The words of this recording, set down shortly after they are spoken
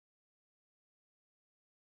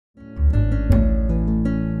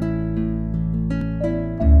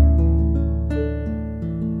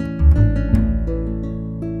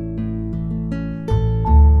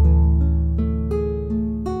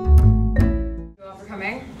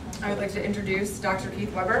I would like to introduce Dr.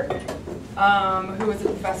 Keith Weber, who is a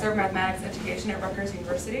professor of mathematics education at Rutgers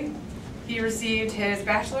University. He received his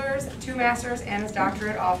bachelor's, 2 masters, and his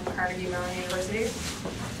doctorate all from Carnegie Mellon University.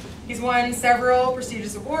 He's won several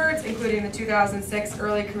prestigious awards, including the 2006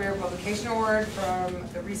 Early Career Publication Award from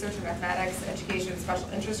the Research in Mathematics Education Special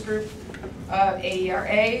Interest Group of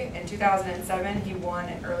AERA. In 2007, he won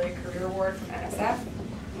an Early Career Award from NSF.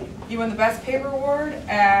 He won the Best Paper Award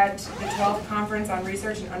at the 12th Conference on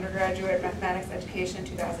Research in Undergraduate Mathematics Education in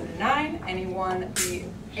 2009, and he won the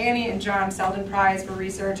Annie and John Selden Prize for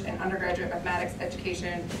Research in Undergraduate Mathematics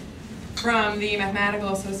Education from the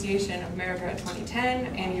Mathematical Association of America in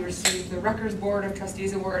 2010, and he received the Rutgers Board of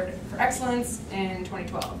Trustees Award for Excellence in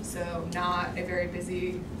 2012, so not a very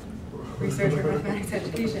busy researcher in mathematics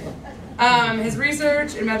education. His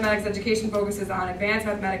research in mathematics education focuses on advanced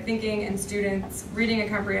mathematic thinking and students' reading and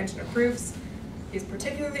comprehension of proofs. He's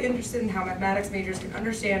particularly interested in how mathematics majors can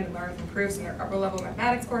understand and learn from proofs in their upper-level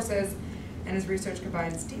mathematics courses, and his research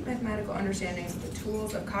combines deep mathematical understandings with the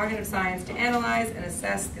tools of cognitive science to analyze and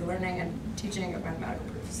assess the learning and teaching of mathematical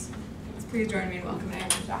proofs. So please join me in welcoming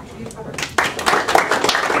Dr. Keith Weber.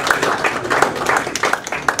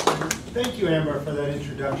 Thank you, Amber, for that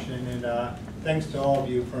introduction, and thanks to all of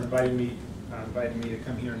you for inviting me to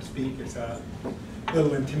come here and speak. It's a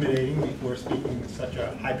little intimidating before speaking with such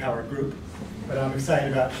a high-powered group, but I'm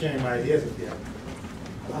excited about sharing my ideas with you.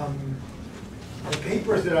 The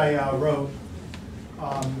papers that I wrote,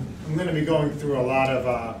 I'm going to be going through a lot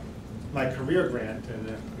of my career grant, and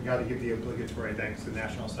I got to give the obligatory thanks to the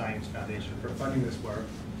National Science Foundation for funding this work.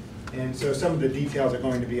 And so some of the details are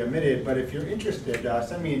going to be omitted, but if you're interested,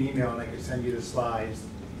 send me an email and I can send you the slides.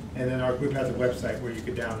 And then our group has a website where you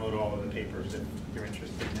could download all of the papers if you're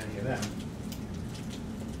interested in any of them.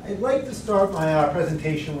 I'd like to start my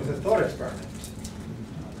presentation with a thought experiment.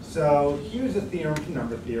 So here's a theorem from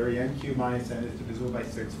number theory: n cubed minus n is divisible by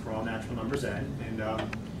 6 for all natural numbers n. And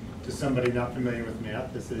to somebody not familiar with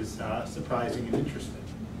math, this is surprising and interesting.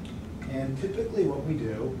 And typically what we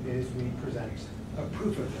do is we present a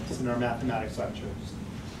proof of this in our mathematics lectures.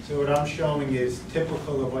 So what I'm showing is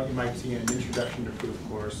typical of what you might see in an introduction to proof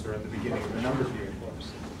course or at the beginning of a number theory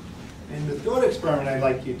course. And the thought experiment I'd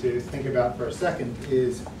like you to think about for a second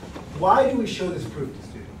is, why do we show this proof to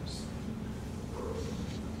students?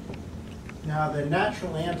 Now the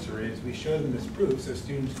natural answer is we show them this proof so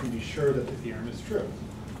students can be sure that the theorem is true.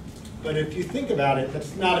 But if you think about it,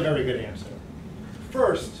 that's not a very good answer.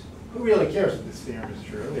 First, who really cares if this theorem is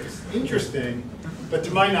true? It's interesting, but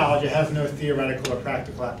to my knowledge, it has no theoretical or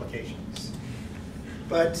practical applications.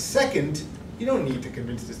 But second, you don't need to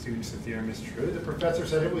convince the students the theorem is true. The professor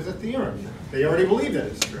said it was a theorem. They already believe that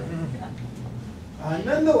it's true.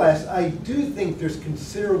 Nonetheless, I do think there's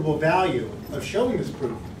considerable value of showing this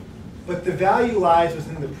proof, but the value lies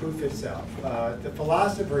within the proof itself. The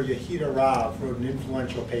philosopher Yehida Rav wrote an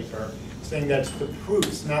influential paper saying that the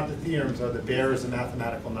proofs, not the theorems, are the bearers of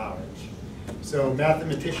mathematical knowledge. So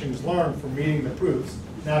mathematicians learn from reading the proofs,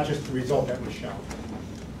 not just the result that was shown.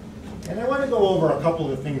 And I want to go over a couple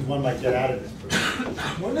of the things one might get out of this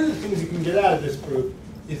proof. One of the things you can get out of this proof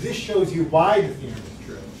is this shows you why the theorem is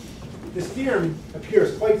true. This theorem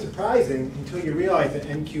appears quite surprising until you realize that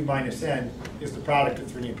n cubed minus n is the product of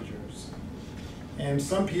 3 integers. And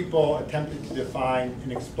some people attempted to define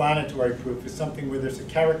an explanatory proof as something where there's a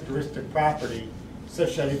characteristic property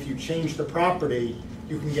such that if you change the property,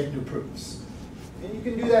 you can get new proofs. And you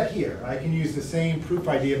can do that here. I can use the same proof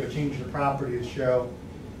idea but change the property to show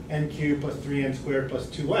n cubed plus 3n squared plus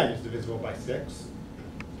 2n is divisible by 6.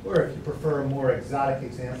 Or if you prefer a more exotic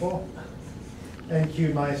example, n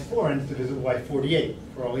cubed minus 4n is divisible by 48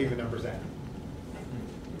 for all even numbers n.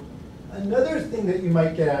 Another thing that you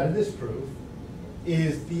might get out of this proof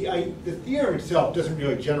is the theorem itself doesn't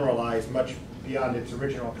really generalize much beyond its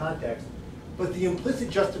original context, but the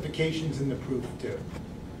implicit justifications in the proof do.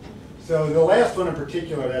 So the last one in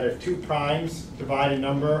particular, that if 2 primes divide a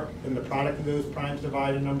number, then the product of those primes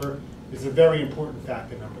divide a number, is a very important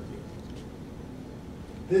fact in number theory.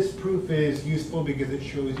 This proof is useful because it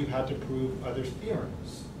shows you how to prove other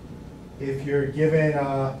theorems. If you're given,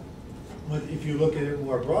 if you look at it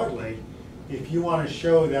more broadly, if you want to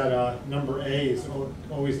show that number a is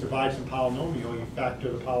always divides a polynomial, you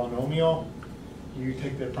factor the polynomial, you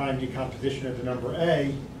take the prime decomposition of the number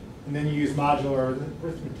a, and then you use modular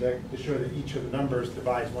arithmetic to show that each of the numbers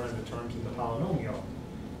divides one of the terms in the polynomial.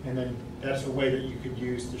 And then that's a way that you could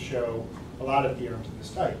use to show a lot of theorems of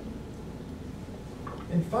this type.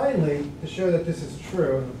 And finally, to show that this is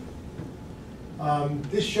true,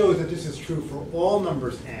 this shows that this is true for all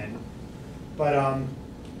numbers n, but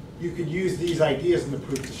you could use these ideas in the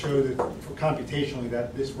proof to show that, for computationally,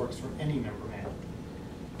 that this works for any member man.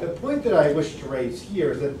 The point that I wish to raise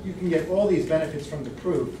here is that you can get all these benefits from the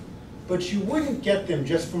proof, but you wouldn't get them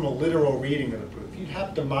just from a literal reading of the proof. You'd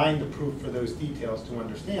have to mine the proof for those details to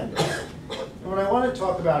understand it. And what I want to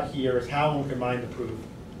talk about here is how one can mine the proof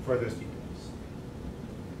for those details.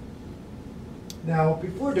 Now,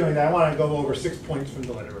 before doing that, I want to go over 6 points from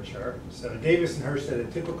the literature. So Davis and Hirsch said a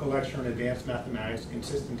typical lecture in advanced mathematics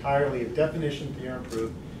consists entirely of definition, theorem,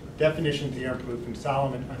 proof, and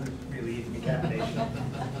Solomon unrelieved concatenation.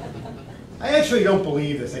 I actually don't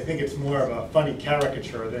believe this. I think it's more of a funny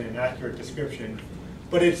caricature than an accurate description.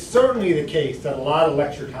 But it's certainly the case that a lot of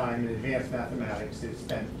lecture time in advanced mathematics is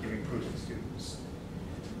spent giving proofs to students.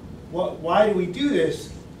 Why do we do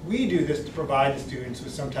this? We do this to provide the students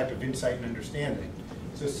with some type of insight and understanding.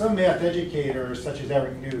 So some math educators, such as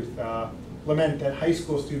Eric Knuth, lament that high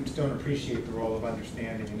school students don't appreciate the role of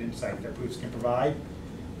understanding and insight that proofs can provide.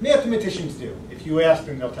 Mathematicians do. If you ask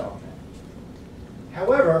them, they'll tell them that.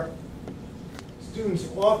 However, students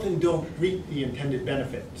often don't reap the intended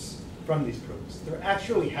benefits from these proofs. There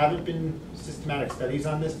actually haven't been systematic studies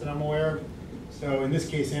on this that I'm aware of. So in this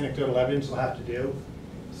case, anecdotal evidence will have to do.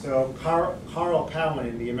 So Carl Cowan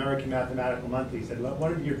in the American Mathematical Monthly said, let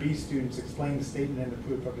one of your B students explain the statement and the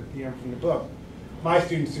proof of the theorem from the book. My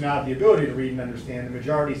students do not have the ability to read and understand. The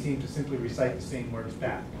majority seem to simply recite the same words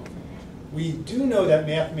back. We do know that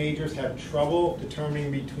math majors have trouble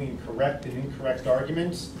determining between correct and incorrect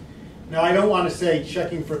arguments. Now, I don't want to say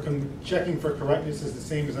checking for correctness is the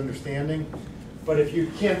same as understanding, but if you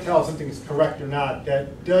can't tell if something is correct or not,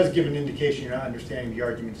 that does give an indication you're not understanding the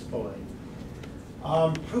arguments fully.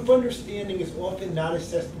 Proof understanding is often not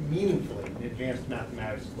assessed meaningfully in advanced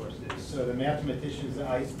mathematics courses. So the mathematicians that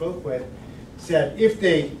I spoke with said if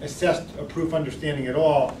they assessed a proof understanding at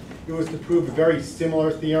all, it was to prove a very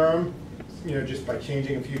similar theorem, just by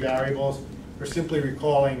changing a few variables, or simply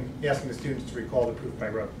asking the students to recall the proof by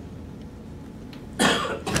rote.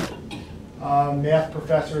 Math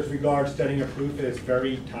professors regard studying a proof as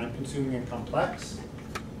very time-consuming and complex,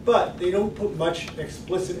 but they don't put much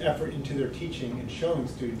explicit effort into their teaching and showing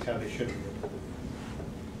students how they should read it.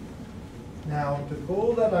 Now, the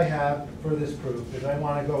goal that I have for this proof is I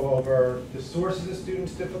want to go over the sources of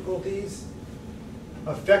students' difficulties,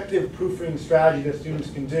 effective proofreading strategy that students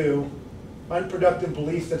can do, unproductive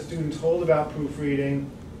beliefs that students hold about proofreading,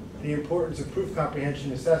 the importance of proof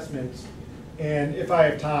comprehension assessments, and if I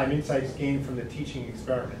have time, insights gained from the teaching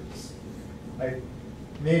experiments. I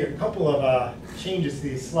made a couple of changes to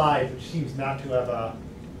these slides, which seems not to have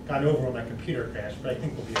gone over when my computer crashed, but I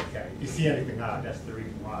think we'll be okay. If you see anything odd, that's the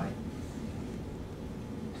reason why.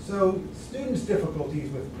 So, students'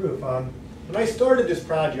 difficulties with proof. When I started this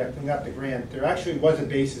project and got the grant, there actually was a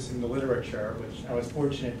basis in the literature, which I was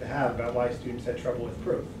fortunate to have, about why students had trouble with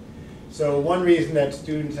proof. So one reason that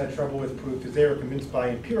students had trouble with proof is they were convinced by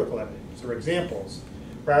empirical evidence or examples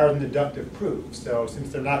rather than deductive proofs. So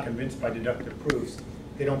since they're not convinced by deductive proofs,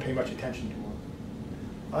 they don't pay much attention to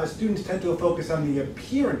them. Students tend to focus on the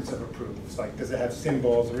appearance of a proof, like does it have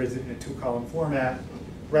symbols or is it in a two-column format,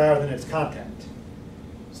 rather than its content.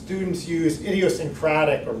 Students use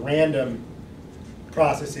idiosyncratic or random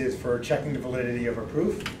processes for checking the validity of a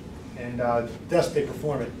proof, and thus they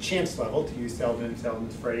perform at chance level, to use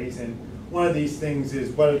Selden's phrase. And one of these things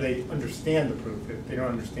is whether they understand the proof. If they don't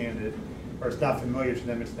understand it, or it's not familiar to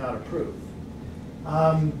them, it's not a proof.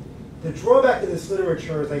 The drawback of this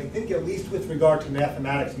literature is I think, at least with regard to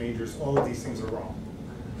mathematics majors, all of these things are wrong.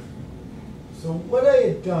 So what I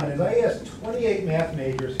had done is I asked 28 math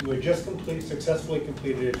majors who had just successfully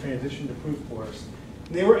completed a transition to proof course,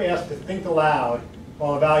 and they were asked to think aloud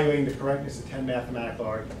while evaluating the correctness of 10 mathematical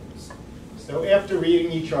arguments. So after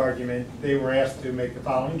reading each argument, they were asked to make the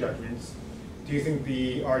following judgments. Do you think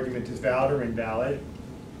the argument is valid or invalid?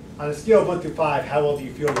 On a scale of 1 through 5, how well do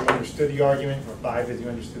you feel you understood the argument, or 5 as you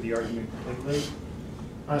understood the argument completely?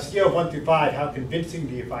 On a scale of 1 through 5, how convincing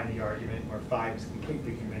do you find the argument, or 5 is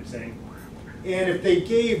completely convincing? And if they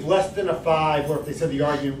gave less than a 5, or if they said the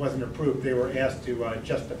argument wasn't a proof, they were asked to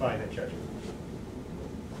justify that judgment.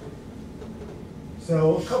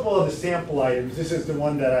 So a couple of the sample items. This is the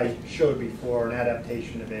one that I showed before, an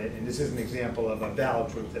adaptation of it, and this is an example of a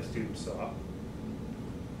valid proof that students saw.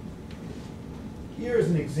 Here's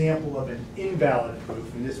an example of an invalid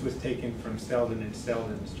proof, and this was taken from Selden and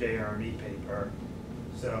Selden's JRME paper.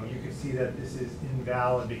 So you can see that this is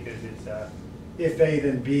invalid because it's if A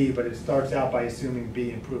then B, but it starts out by assuming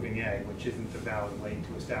B and proving A, which isn't the valid way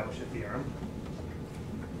to establish a theorem.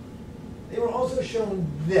 They were also shown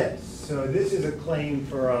this. So this is a claim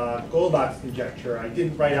for Goldbach's conjecture. I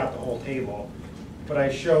didn't write out the whole table, but I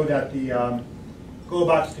show that the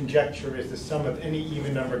Goldbach's conjecture is the sum of any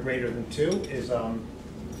even number greater than 2 is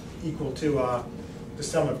equal to the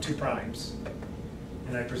sum of 2 primes.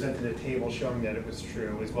 And I presented a table showing that it was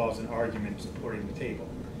true, as well as an argument supporting the table.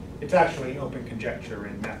 It's actually an open conjecture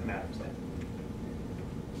in mathematics then.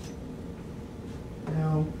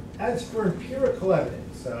 Now, as for empirical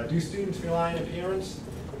evidence, do students rely on appearance?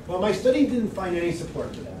 Well, my study didn't find any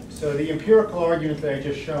support for that. So the empirical argument that I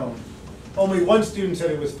just shown, only one student said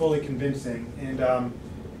it was fully convincing, and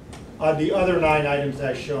on the other 9 items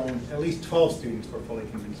that I've shown, at least 12 students were fully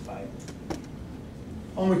convinced by it.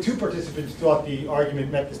 Only 2 participants thought the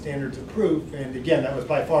argument met the standards of proof, and again, that was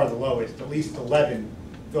by far the lowest. At least 11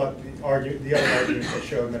 thought the other arguments I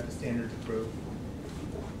showed met the standards of proof.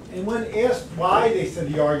 And when asked why they said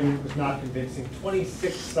the argument was not convincing,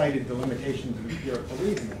 26 cited the limitations of empirical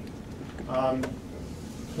reasoning.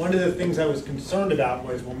 One of the things I was concerned about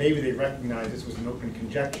was, well, maybe they recognized this was an open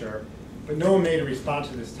conjecture, but no one made a response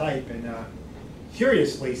of this type. And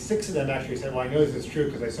curiously, 6 of them actually said, well, I know this is true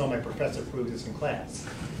because I saw my professor prove this in class.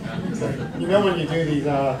 So, you know, when you do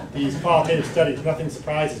these qualitative studies, nothing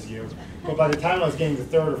surprises you. But by the time I was getting the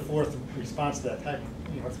 3rd or 4th response to that type,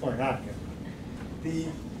 you know, what's going on here?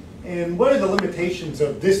 And one of the limitations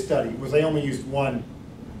of this study was I only used one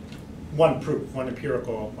proof, one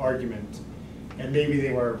empirical argument. And maybe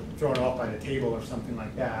they were thrown off by the table or something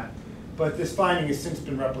like that. But this finding has since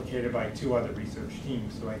been replicated by 2 other research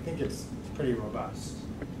teams, so I think it's pretty robust.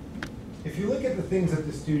 If you look at the things that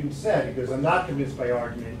the student said, he goes, I'm not convinced by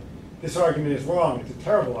argument. This argument is wrong. It's a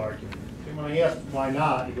terrible argument. And when I asked why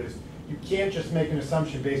not, he goes, you can't just make an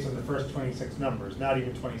assumption based on the first 26 numbers, not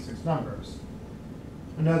even 26 numbers.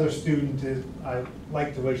 Another student, I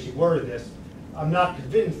like the way she worded this, I'm not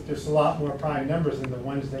convinced there's a lot more prime numbers than the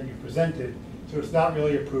ones that you presented, so it's not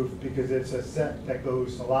really a proof because it's a set that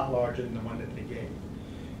goes a lot larger than the one that they gave.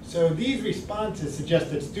 So these responses suggest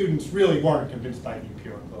that students really weren't convinced by the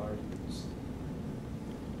empirical arguments.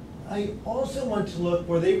 I also want to look,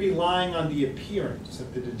 were they relying on the appearance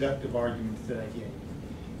of the deductive arguments that I gave?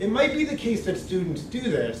 It might be the case that students do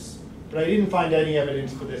this, but I didn't find any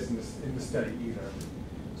evidence for this in the study either.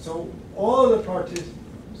 So all the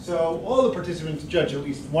participants judge at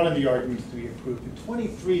least one of the arguments to be a proof, and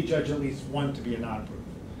 23 judge at least one to be a non-proof.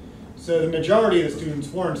 So the majority of the students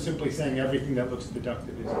weren't simply saying everything that looks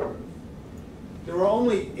deductive is a proof. There were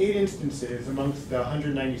only 8 instances amongst the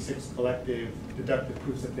 196 collective deductive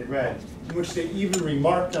proofs that they read in which they even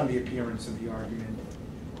remarked on the appearance of the argument.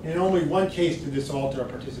 In only one case did this alter a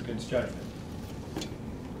participant's judgment.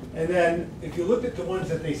 And then if you look at the ones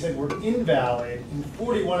that they said were invalid, in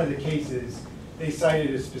 41 of the cases, they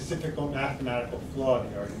cited a specific mathematical flaw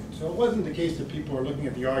in the argument. So it wasn't the case that people were looking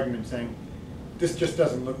at the argument saying, this just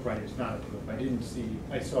doesn't look right, it's not a proof.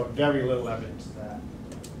 I saw very little evidence of that.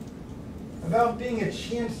 About being a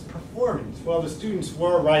chance performance, well, the students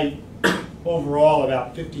were right overall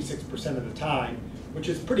about 56% of the time, which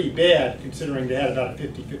is pretty bad considering they had about a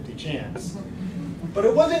 50-50 chance. But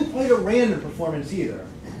it wasn't quite a random performance either.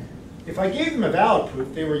 If I gave them a valid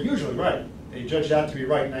proof, they were usually right. They judged out to be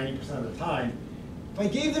right 90% of the time. If I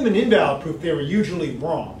gave them an invalid proof, they were usually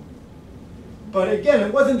wrong. But again,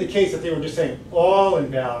 it wasn't the case that they were just saying all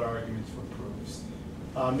invalid arguments were proofs.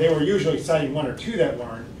 They were usually citing 1 or 2 that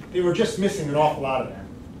weren't. They were just missing an awful lot of them.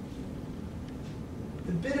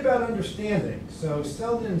 The bit about understanding. So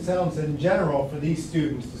Selden and Selden said in general for these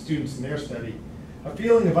students, the students in their study, a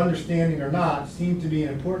feeling of understanding or not seemed to be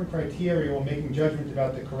an important criteria when making judgment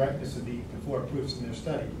about the correctness of the 4 proofs in their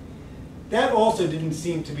study. That also didn't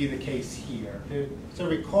seem to be the case here. So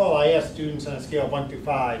recall I asked students on a scale of 1 through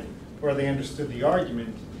 5 where they understood the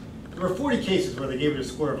argument. There were 40 cases where they gave it a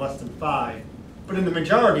score of less than 5, but in the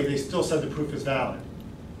majority they still said the proof is valid.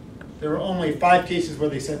 There were only 5 cases where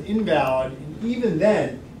they said invalid, and even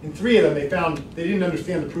then, in 3 of them they found they didn't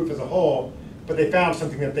understand the proof as a whole, but they found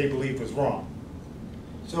something that they believed was wrong.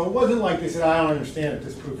 So it wasn't like they said, I don't understand it,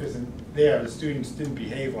 this proof isn't there. The students didn't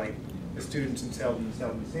behave like the students in Selden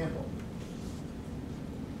sample.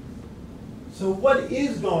 So what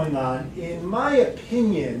is going on? In my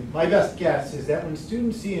opinion, my best guess is that when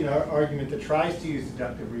students see an argument that tries to use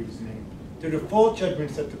deductive reasoning, their default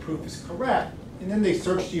judgment is that the proof is correct, and then they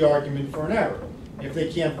search the argument for an error. If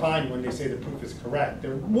they can't find one, they say the proof is correct.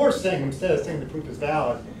 They're more saying, instead of saying the proof is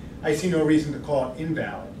valid, I see no reason to call it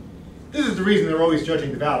invalid. This is the reason they're always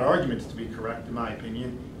judging the valid arguments to be correct, in my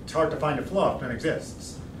opinion. It's hard to find a flaw if none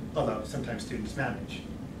exists, although sometimes students manage.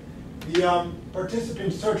 The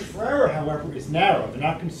participant search for error, however, is narrow. They're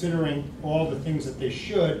not considering all the things that they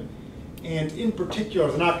should, and in particular,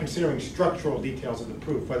 they're not considering structural details of the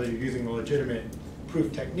proof, whether you're using a legitimate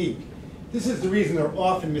proof technique. This is the reason they're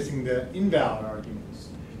often missing the invalid arguments.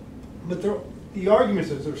 But the arguments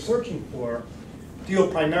that they're searching for deal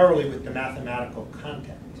primarily with the mathematical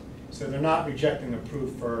content. So they're not rejecting a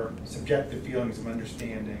proof for subjective feelings of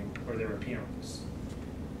understanding or their appearance.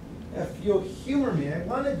 If you'll humor me, I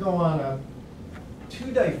want to go on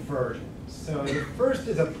two diversions. So the first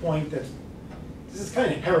is a point this is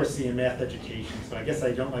kind of heresy in math education, so I guess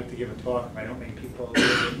I don't like to give a talk if I don't make people a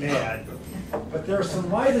little bit mad. But there are some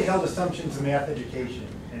widely held assumptions in math education.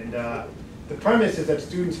 And the premise is that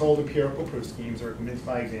students hold empirical proof schemes or are convinced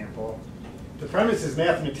by example. The premise is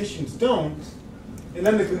mathematicians don't. And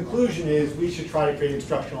then the conclusion is we should try to create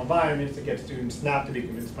instructional environments that get students not to be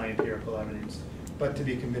convinced by empirical evidence, but to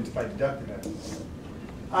be convinced by deductive evidence.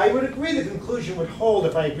 I would agree the conclusion would hold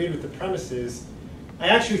if I agreed with the premises. I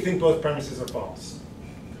actually think both premises are false.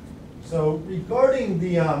 So regarding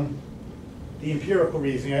the empirical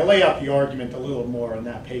reasoning, I lay out the argument a little more in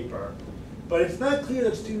that paper. But it's not clear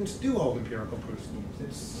that students do hold empirical proof schemes.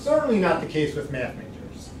 It's certainly not the case with math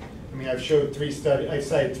majors. I mean, I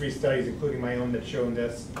cited 3 studies, including my own, that showed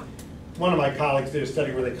this. One of my colleagues did a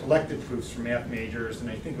study where they collected proofs from math majors, and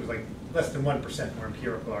I think it was like less than 1% were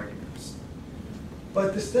empirical arguments.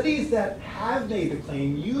 But the studies that have made the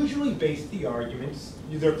claim usually base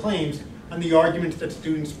their claims on the arguments that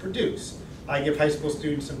students produce. I give high school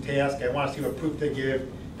students some task, I want to see what proof they give.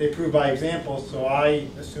 They prove by examples, so I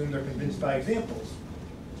assume they're convinced by examples.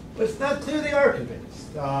 But it's not clear they are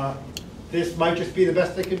convinced. This might just be the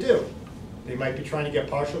best they could do. They might be trying to get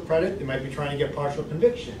partial credit, they might be trying to get partial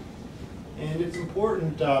conviction. And it's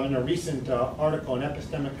important in a recent article on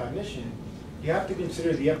epistemic cognition, you have to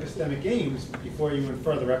consider the epistemic aims before you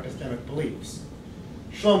infer their epistemic beliefs.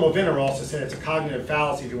 Shlomo Vinner also said it's a cognitive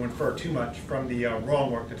fallacy to infer too much from the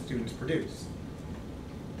wrong work that students produce.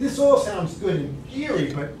 This all sounds good in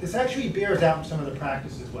theory, but this actually bears out in some of the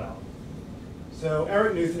practice as well. So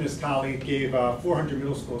Eric Knuth and his colleague gave 400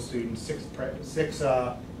 middle school students six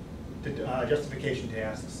justification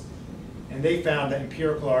tasks, and they found that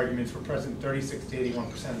empirical arguments were present 36 to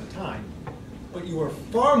 81% of the time. But you were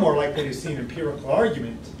far more likely to see an empirical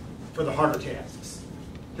argument for the harder tasks.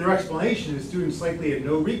 Their explanation is students likely had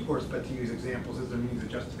no recourse but to use examples as their means of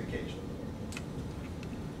justification.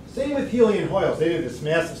 Same with Healy and Hoyles. They did this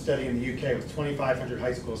massive study in the UK with 2,500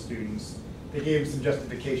 high school students. They gave them some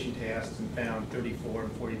justification tasks and found 34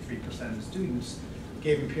 and 43% of the students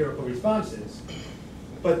gave empirical responses.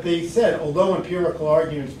 But they said, although empirical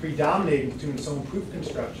arguments predominate in students' own proof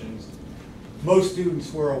constructions, most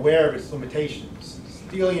students were aware of its limitations.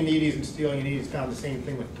 Steelianides and Steelianides found the same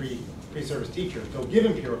thing with pre-service teachers. They'll give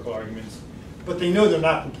empirical arguments, but they know they're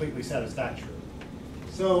not completely satisfactory.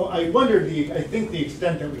 So I think the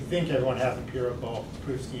extent that we think everyone has empirical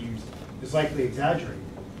proof schemes is likely exaggerated.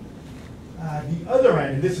 The other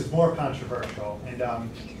end, and this is more controversial,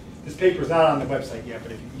 and this paper's not on the website yet,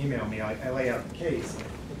 but if you email me, I lay out the case.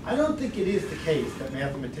 I don't think it is the case that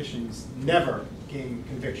mathematicians never gain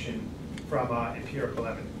conviction from empirical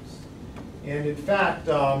evidence. And in fact,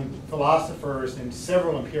 philosophers in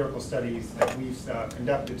several empirical studies that we've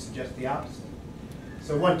conducted suggest the opposite.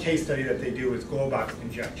 So one case study that they do is Goldbach's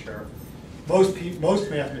conjecture. Most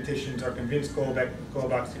mathematicians are convinced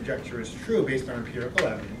Goldbach's conjecture is true based on empirical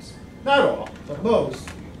evidence. Not all, but most.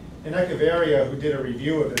 And Echevarria, who did a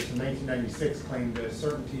review of this in 1996, claimed the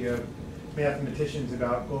certainty of mathematicians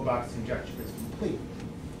about Goldbach's conjecture is complete.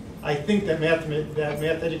 I think that math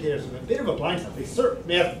educators have a bit of a blind spot.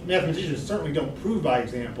 Mathematicians certainly don't prove by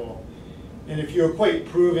example. And if you equate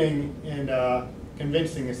proving and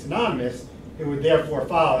convincing as synonymous, it would therefore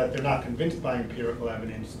follow that they're not convinced by empirical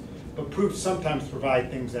evidence. But proofs sometimes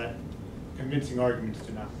provide things that convincing arguments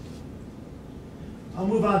do not. I'll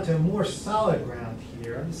move on to more solid ground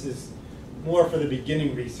here. This is more for the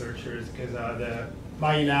beginning researchers because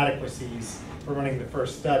my inadequacies for running the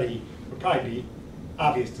first study would probably be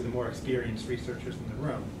obvious to the more experienced researchers in the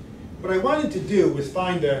room. What I wanted to do was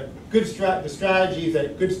find the strategies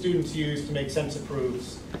that good students use to make sense of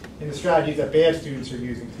proofs and the strategies that bad students are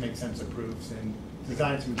using to make sense of proofs and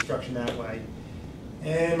design some instruction that way.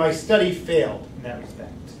 And my study failed in that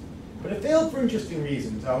respect. But it failed for interesting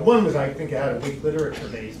reasons. One was I think it had a weak literature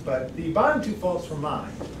base, but the bottom two faults were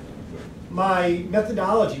mine. My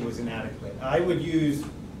methodology was inadequate. I would use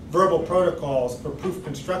verbal protocols for proof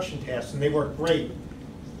construction tasks, and they worked great.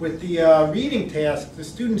 With the reading tasks, the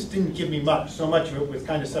students didn't give me much. So much of it was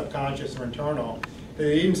kind of subconscious or internal that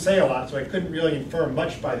they didn't say a lot, so I couldn't really infer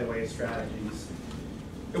much by the way of strategies.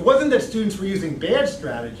 It wasn't that students were using bad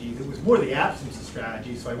strategies, it was more the absence of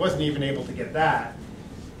strategies, so I wasn't even able to get that.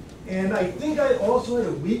 And I think I also had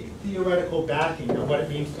a weak theoretical backing of what it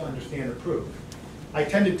means to understand a proof. I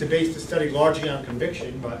tended to base the study largely on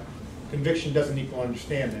conviction, but conviction doesn't equal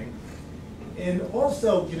understanding. And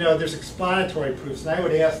also, there's explanatory proofs, and I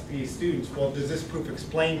would ask the students, well, does this proof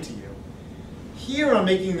explain to you? Here I'm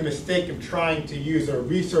making the mistake of trying to use a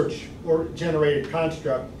research or generated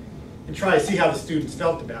construct and try to see how the students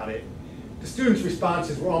felt about it. The students'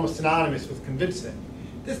 responses were almost synonymous with convincing.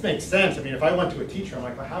 This makes sense. I mean, if I went to a teacher, I'm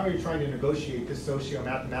like, well, how are you trying to negotiate this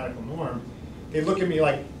socio-mathematical norm? They look at me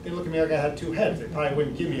like I had two heads. They probably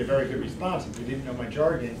wouldn't give me a very good response if they didn't know my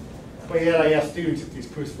jargon. But yet I asked students if these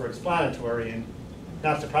proofs were explanatory, and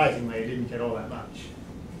not surprisingly, I didn't get all that much.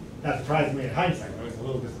 Not surprisingly, in hindsight, I was a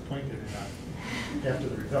little disappointed after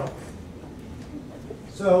the result.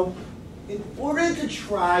 So, in order to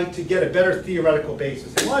try to get a better theoretical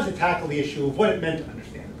basis, I wanted to tackle the issue of what it meant to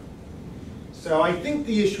understand it. So I think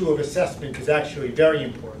the issue of assessment is actually very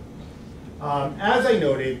important. As I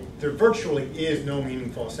noted, there virtually is no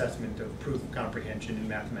meaningful assessment of proof comprehension in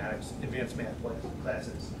mathematics, advanced math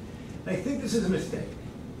classes. And I think this is a mistake.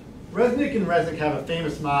 Resnick and Resnick have a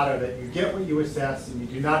famous motto that you get what you assess and you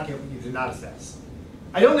do not get what you do not assess.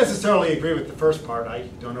 I don't necessarily agree with the first part. I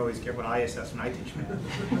don't always get what I assess when I teach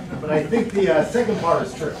math. But I think the second part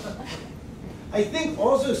is true. I think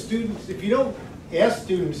also students, if you don't ask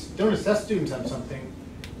students, don't assess students on something,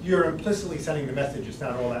 you're implicitly sending the message it's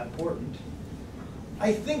not all that important.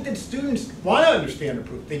 I think that students want to understand a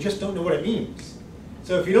proof, they just don't know what it means.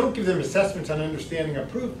 So if you don't give them assessments on understanding a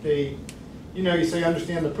proof, they, you say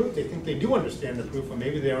understand the proof, they think they do understand the proof, or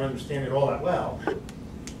maybe they don't understand it all that well.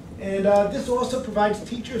 And this also provides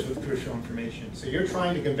teachers with crucial information. So you're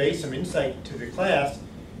trying to convey some insight to the class.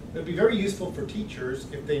 It would be very useful for teachers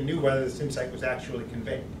if they knew whether this insight was actually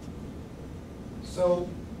conveyed. So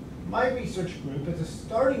my research group, as a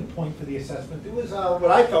starting point for the assessment, there was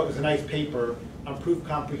what I thought was a nice paper on proof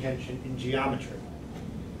comprehension in geometry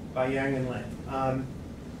by Yang and Lin.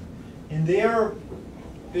 And their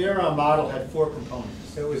model had 4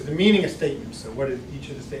 components. So it was the meaning of statements. So what did each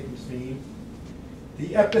of the statements mean?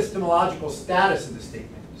 The epistemological status of the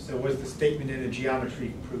statement. So was the statement in a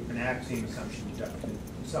geometry proof an axiom, assumption, deduction,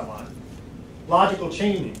 and so on. Logical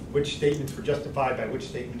chaining, which statements were justified by which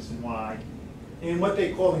statements and why. And what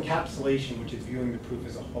they call encapsulation, which is viewing the proof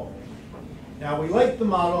as a whole. Now, we liked the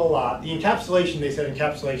model a lot. The encapsulation, they said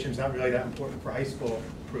encapsulation is not really that important for high school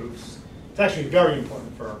proofs. It's actually very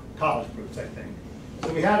important for college proofs, I think.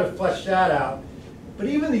 So we had to flesh that out. But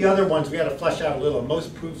even the other ones, we had to flesh out a little.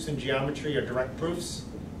 Most proofs in geometry are direct proofs.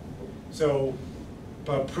 So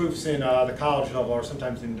proofs in the college level are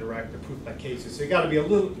sometimes indirect, or proof by cases. So you got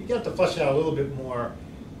to flesh out a little bit more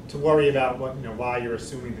to worry about why you're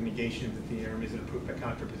assuming the negation of the theorem, is it a proof by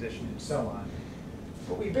contraposition, and so on.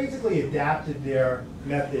 But we basically adapted their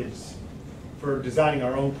methods for designing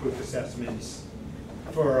our own proof assessments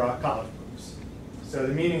for college proofs. So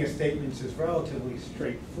the meaning of statements is relatively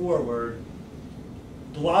straightforward.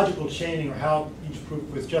 The logical chaining, or how each proof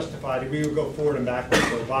was justified, we would go forward and backwards.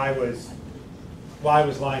 So why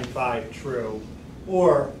was line 5 true?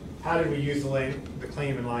 Or how did we use the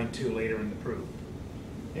claim in line 2 later in the proof?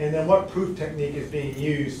 And then what proof technique is being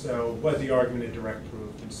used? So was the argument a direct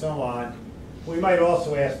proof, and so on. We might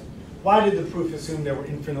also ask, why did the proof assume there were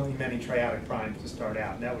infinitely many triadic primes to start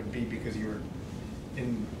out? And that would be because you were,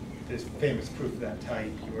 in this famous proof of that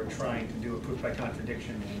type, you were trying to do a proof by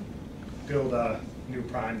contradiction and build a new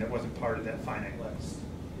prime that wasn't part of that finite list.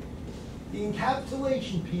 The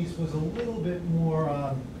encapsulation piece was a little bit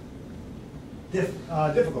more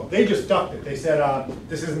difficult. They just ducked it. They said,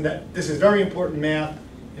 this is very important math.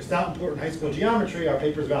 It's not important high school geometry. Our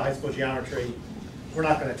paper's about high school geometry. We're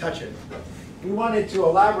not going to touch it. We wanted to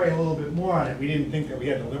elaborate a little bit more on it. We didn't think that we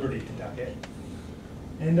had the liberty to duck it.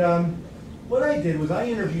 And what I did was I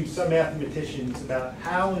interviewed some mathematicians about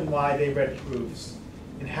how and why they read proofs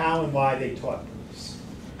and how and why they taught proofs.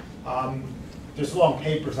 There's long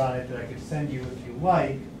papers on it that I could send you if you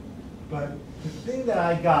like, but the thing that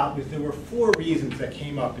I got was there were 4 reasons that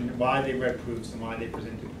came up in why they read proofs and why they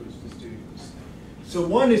presented proofs to students. So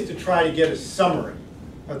one is to try to get a summary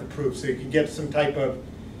of the proof, so you can get some type of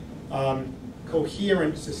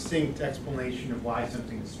coherent, succinct explanation of why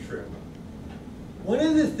something is true. One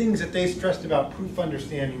of the things that they stressed about proof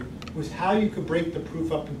understanding was how you could break the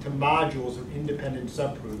proof up into modules or independent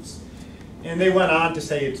subproofs. And they went on to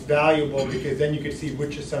say it's valuable because then you could see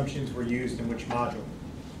which assumptions were used in which module.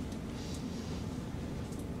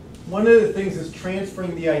 One of the things is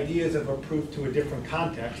transferring the ideas of a proof to a different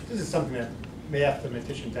context. This is something that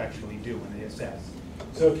mathematicians actually do when they assess.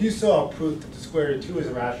 So if you saw a proof that the square root of 2 is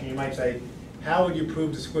irrational, you might say, how would you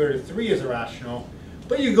prove the square root of 3 is irrational?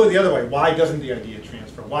 But you go the other way. Why doesn't the idea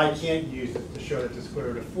transfer? Why can't you use it to show that the square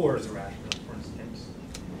root of 4 is irrational, for instance?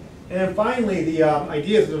 And then finally, the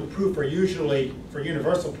ideas of the proof are usually, for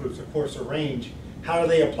universal proofs, of course, a range. How do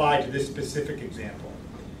they apply to this specific example?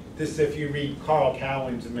 This, if you read Carl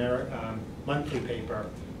Cowan's monthly paper,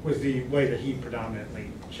 was the way that he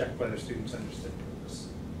predominantly checked whether students understood proofs.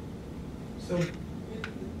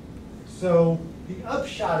 So the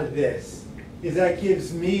upshot of this is that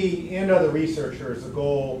gives me and other researchers a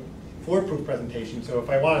goal for proof presentation. So if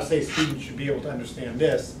I want to say students should be able to understand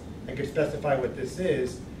this, I could specify what this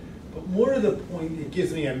is. But more to the point, it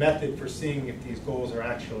gives me a method for seeing if these goals are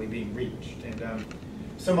actually being reached. And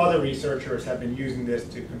some other researchers have been using this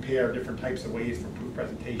to compare different types of ways for proof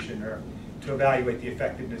presentation or to evaluate the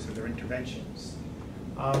effectiveness of their interventions.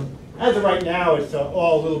 As of right now, it's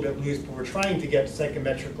all a little bit loose, but we're trying to get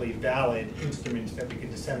psychometrically valid instruments that we can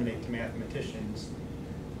disseminate to mathematicians.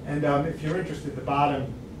 And if you're interested, the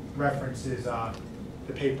bottom references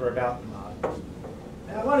the paper about the model.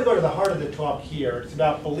 And I want to go to the heart of the talk here. It's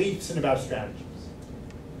about beliefs and about strategies.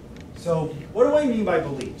 So what do I mean by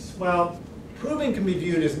beliefs? Well, proving can be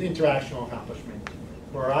viewed as an interactional accomplishment,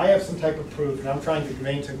 where I have some type of proof and I'm trying to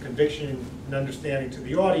convey some conviction and understanding to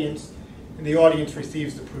the audience, and the audience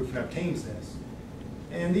receives the proof and obtains this.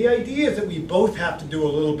 And the idea is that we both have to do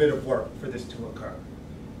a little bit of work for this to occur.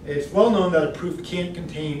 It's well known that a proof can't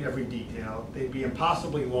contain every detail. They'd be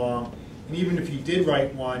impossibly long, and even if you did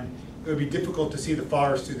write one, it would be difficult to see the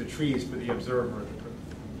forest through the trees for the observer of the proof.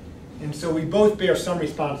 And so we both bear some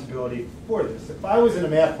responsibility for this. If I was in a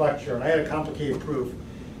math lecture and I had a complicated proof,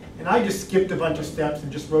 and I just skipped a bunch of steps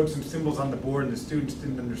and just wrote some symbols on the board and the students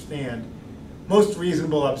didn't understand, most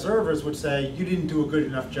reasonable observers would say, you didn't do a good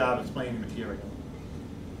enough job explaining the material.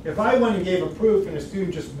 If I went and gave a proof and a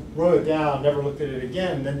student just wrote it down, never looked at it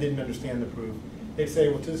again, and then didn't understand the proof, they'd say,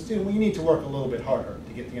 well, to the student, well, you need to work a little bit harder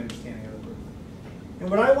to get the understanding of the proof. And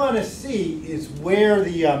what I want to see is where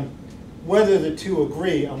whether the two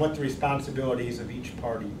agree on what the responsibilities of each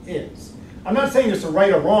party is. I'm not saying there's a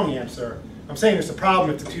right or wrong answer. I'm saying there's a problem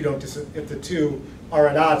if the two are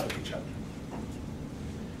at odds with each other.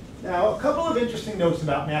 Now, a couple of interesting notes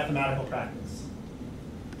about mathematical practice.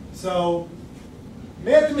 So,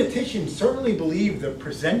 mathematicians certainly believe the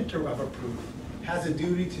presenter of a proof has a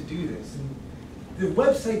duty to do this. And the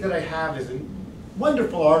website that I have is a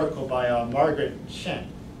wonderful article by Margaret Shen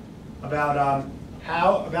about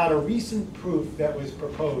a recent proof that was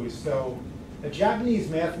proposed. So, a Japanese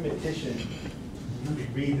mathematician, let me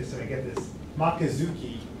read this so I get this,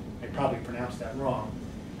 Makazuki, I probably pronounced that wrong.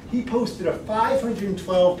 He posted a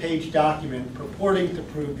 512-page document purporting to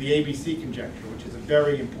prove the ABC conjecture, which is a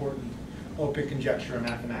very important open conjecture in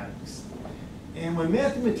mathematics. And when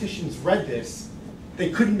mathematicians read this, they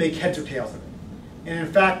couldn't make heads or tails of it. And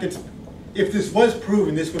in fact, if this was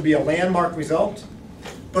proven, this would be a landmark result,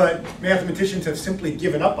 but mathematicians have simply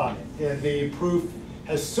given up on it. And the proof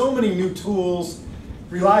has so many new tools,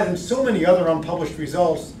 relies on so many other unpublished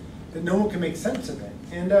results, that no one can make sense of it.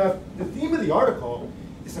 And the theme of the article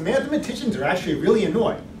is the mathematicians are actually really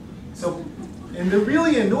annoyed. And they're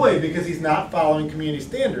really annoyed because he's not following community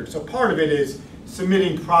standards. So part of it is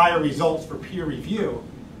submitting prior results for peer review.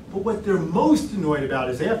 But what they're most annoyed about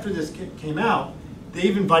is after this came out,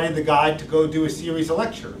 they've invited the guy to go do a series of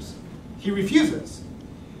lectures. He refuses.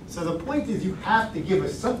 So the point is you have to give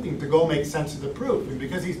us something to go make sense of the proof. And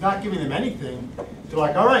because he's not giving them anything, they're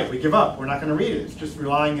like, all right, we give up. We're not going to read it. It's just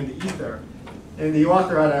relying in the ether. And the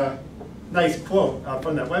author had a nice quote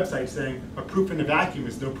from that website saying, a proof in a vacuum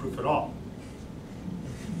is no proof at all.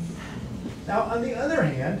 Now, on the other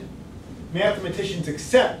hand, mathematicians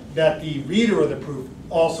accept that the reader of the proof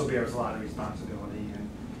also bears a lot of responsibility. And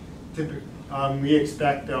typically, we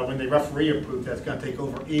expect when they referee a proof, that's going to take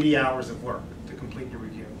over 80 hours of work to complete your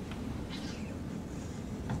review.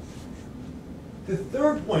 The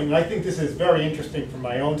third point, and I think this is very interesting from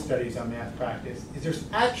my own studies on math practice, is there's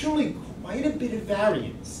actually quite a bit of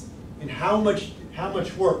variance in how much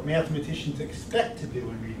work mathematicians expect to do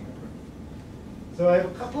in reading a proof. So I have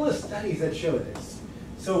a couple of studies that show this.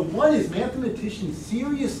 So one is mathematicians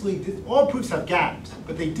seriously, all proofs have gaps,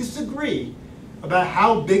 but they disagree about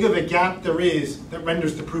how big of a gap there is that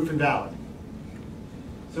renders the proof invalid.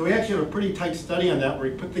 So we actually have a pretty tight study on that where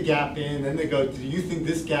we put the gap in, then they go, do you think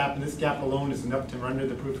this gap and this gap alone is enough to render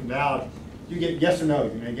the proof invalid? You get yes or no,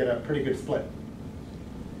 you may get a pretty good split.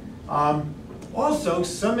 Also,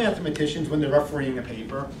 some mathematicians, when they're refereeing a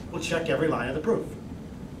paper, will check every line of the proof.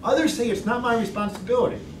 Others say it's not my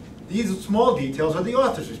responsibility. These small details are the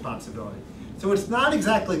author's responsibility. So it's not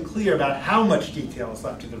exactly clear about how much detail is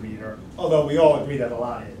left to the reader, although we all agree that a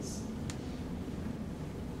lot is.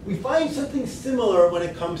 We find something similar when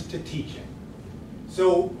it comes to teaching.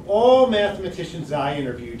 So all mathematicians I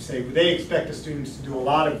interviewed say they expect the students to do a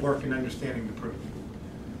lot of work in understanding the proof.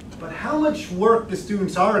 But how much work the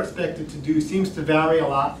students are expected to do seems to vary a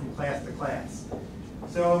lot from class to class.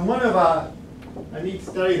 So in one of a neat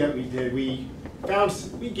study that we did, we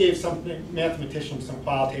gave some mathematicians some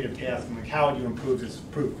qualitative tasks, like how would you improve this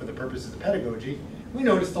proof for the purposes of pedagogy. We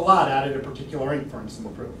noticed a lot added a particular inference in the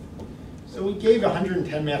proof. So we gave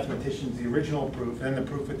 110 mathematicians the original proof and the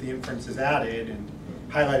proof with the inferences added and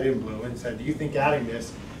highlighted in blue and said, do you think adding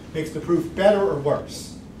this makes the proof better or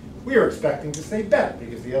worse? We were expecting to say better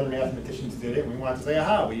because the other mathematicians did it and we wanted to say,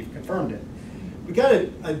 aha, we've confirmed it. We got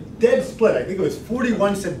a dead split. I think it was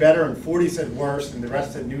 41 said better and 40 said worse and the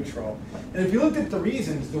rest said neutral. And if you looked at the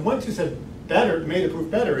reasons, the ones who said better, made the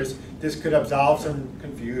proof better, is this could absolve some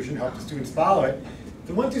confusion, help the students follow it.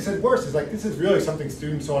 The ones who said worse is like, this is really something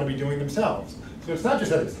students ought to be doing themselves. So it's not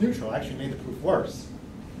just that it's neutral, it actually made the proof worse.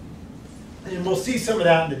 And we'll see some of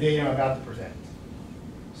that in the data I'm about to present.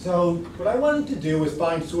 So what I wanted to do was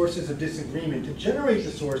find sources of disagreement. To generate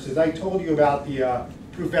the sources, I told you about the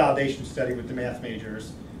proof validation study with the math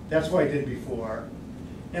majors. That's what I did before.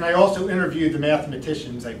 And I also interviewed the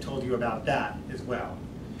mathematicians. I told you about that as well.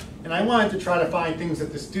 And I wanted to try to find things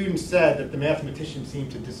that the students said that the mathematicians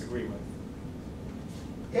seemed to disagree with.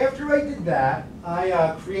 After I did that,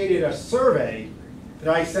 I created a survey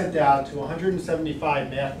that I sent out to 175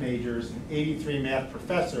 math majors and 83 math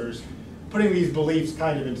professors, putting these beliefs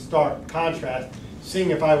kind of in stark contrast, seeing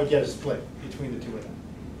if I would get a split between the two of them.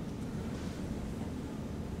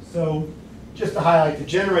 So just to highlight, to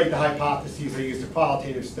generate the hypotheses, I used the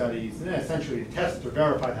qualitative studies, and then essentially to test or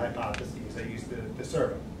verify the hypotheses, I used the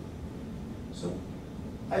survey. So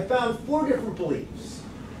I found 4 different beliefs.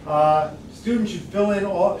 Students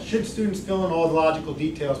should students fill in all the logical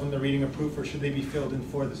details when they're reading a proof, or should they be filled in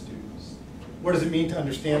for the students? What does it mean to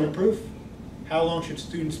understand a proof? How long should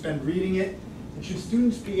students spend reading it? And should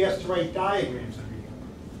students be asked to write diagrams of reading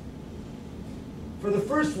a proof? For the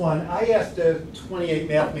first one, I asked the 28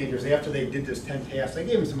 math majors after they did this 10 tasks, I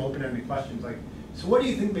gave them some open-ended questions like, so what do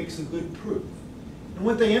you think makes a good proof? And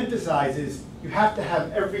what they emphasize is you have to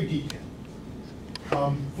have every detail.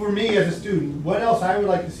 For me as a student, what else I would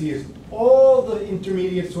like to see is all the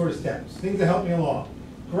intermediate sort of steps, things that help me along,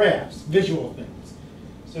 graphs, visual things.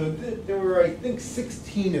 So there were, I think,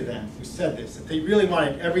 16 of them who said this, that they really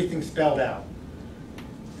wanted everything spelled out.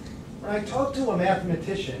 When I talked to a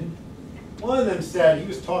mathematician, one of them said he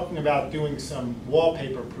was talking about doing some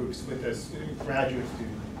wallpaper proofs with a graduate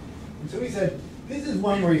student. And so he said, this is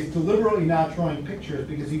one where he's deliberately not drawing pictures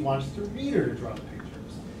because he wants the reader to draw the pictures.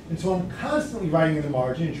 And so I'm constantly writing in the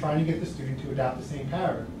margin and trying to get the student to adopt the same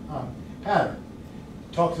pattern.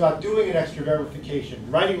 Talks about doing an extra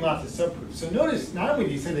verification, writing lots of subproofs. So notice, not only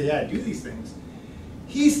did he say that he had to do these things,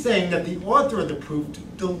 he's saying that the author of the proof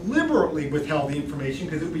deliberately withheld the information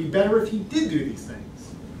because it would be better if he did do these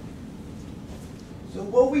things. So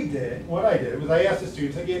what I did was I asked the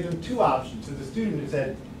students, I gave them 2 options. So the student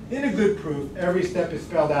said, in a good proof, every step is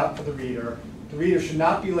spelled out for the reader. The reader should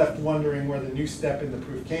not be left wondering where the new step in the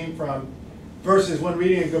proof came from, versus when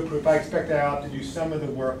reading a good proof, I expect I ought to do some of the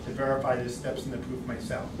work to verify the steps in the proof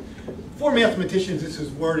myself. For mathematicians, this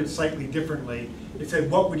was worded slightly differently. It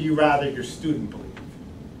said, what would you rather your student believe?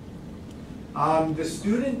 The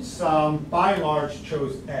students, by and large,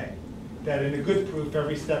 chose A, that in a good proof,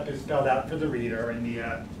 every step is spelled out for the reader, and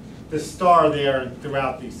the star there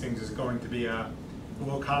throughout these things is going to be a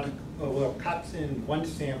Wilcoxon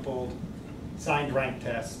one-sampled signed rank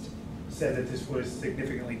test said that this was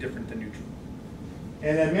significantly different than neutral.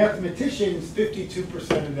 And then mathematicians,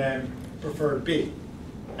 52% of them preferred B.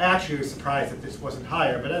 I actually was surprised that this wasn't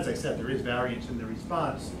higher, but as I said, there is variance in the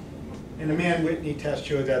response. And the Mann-Whitney test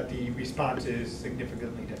showed that the response is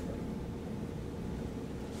significantly different.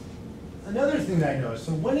 Another thing that I noticed,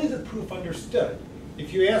 so when is a proof understood?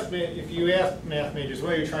 If you ask math majors,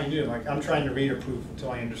 what are you trying to do? Like, I'm trying to read a proof until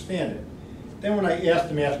I understand it. Then when I asked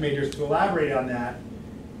the math majors to elaborate on that,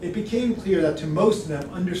 it became clear that to most of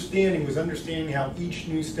them, understanding was understanding how each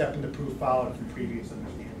new step in the proof followed from previous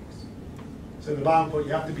understandings. So the bottom point,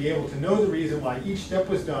 you have to be able to know the reason why each step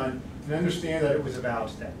was done and understand that it was a valid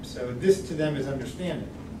step. So this to them is understanding.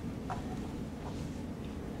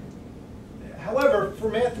 However, for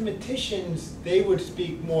mathematicians, they would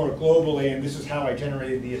speak more globally, and this is how I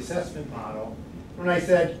generated the assessment model. When I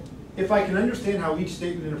said, if I can understand how each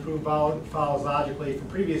statement in a proof follows logically from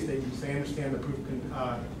previous statements, I understand the proof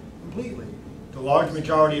completely. The large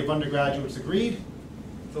majority of undergraduates agreed.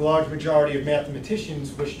 The large majority of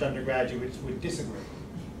mathematicians wished undergraduates would disagree.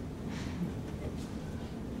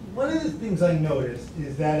 One of the things I noticed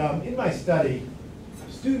is that in my study,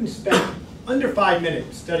 students spent under 5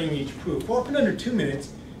 minutes studying each proof, often under 2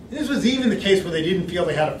 minutes. And this was even the case where they didn't feel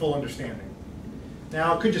they had a full understanding.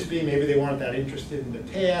 Now, it could just be maybe they weren't that interested in the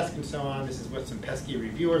task and so on. This is what some pesky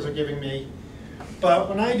reviewers are giving me. But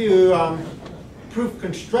when I do proof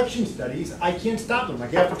construction studies, I can't stop them.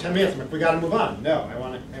 Like after 10 minutes, I'm like, we got to move on. No, I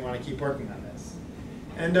want to keep working on this.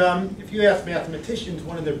 And if you ask mathematicians,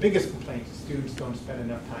 one of their biggest complaints is students don't spend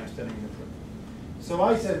enough time studying the proof. So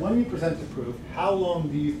I said, when you present the proof, how long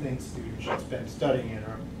do you think students should spend studying it?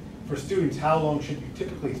 Or for students, how long should you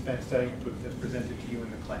typically spend studying a proof that's presented to you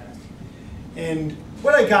in the class? And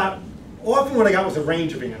often what I got was a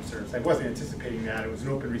range of answers. I wasn't anticipating that. It was an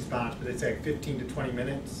open response, but they'd say 15 to 20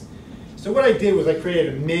 minutes. So what I did was I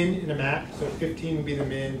created a min and a max. So 15 would be the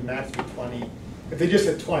min, the max would be 20. If they just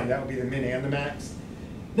said 20, that would be the min and the max.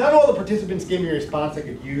 Not all the participants gave me a response I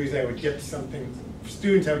could use. I would get something, for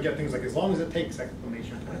students I would get things like, as long as it takes,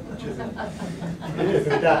 exclamation point, which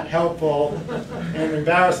isn't that helpful. And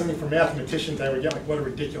embarrassingly for mathematicians, I would get like, what a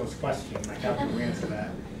ridiculous question, like how can you answer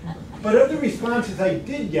that? But of the responses I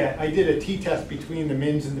did get, I did a t-test between the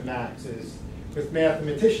mins and the maxes, with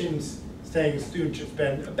mathematicians saying the students should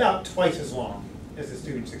spend about twice as long as the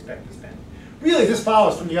students expect to spend. Really, this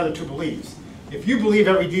follows from the other two beliefs. If you believe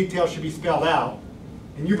every detail should be spelled out,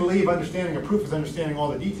 and you believe understanding a proof is understanding all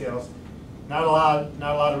the details, not a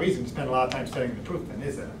lot of reason to spend a lot of time studying the proof then,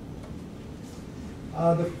 is there?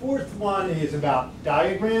 The fourth one is about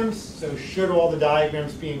diagrams. So should all the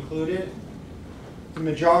diagrams be included? The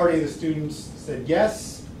majority of the students said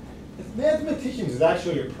yes. With mathematicians, is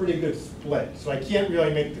actually a pretty good split. So I can't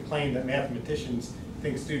really make the claim that mathematicians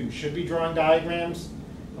think students should be drawing diagrams,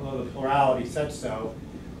 although the plurality said so.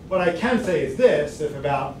 What I can say is this: if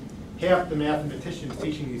about half the mathematicians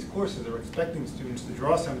teaching these courses are expecting students to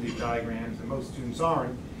draw some of these diagrams, and most students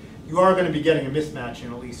aren't, you are going to be getting a mismatch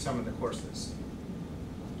in at least some of the courses.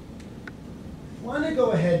 I want to go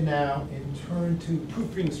ahead now and turn to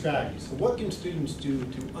proofreading strategies. So what can students do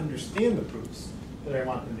to understand the proofs that I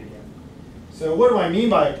want them to get? So what do I mean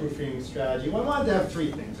by a proofreading strategy? Well, I want to have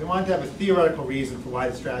three things. I want to have a theoretical reason for why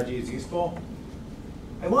the strategy is useful.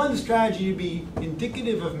 I want the strategy to be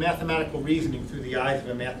indicative of mathematical reasoning through the eyes of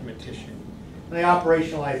a mathematician. And I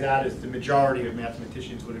operationalize that as the majority of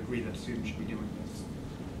mathematicians would agree that students should be doing this.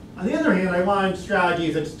 On the other hand, I want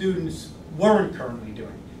strategies that students weren't currently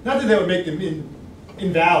doing. Not that would make them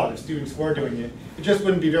invalid if students were doing it. It just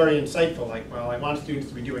wouldn't be very insightful. Like, well, I want students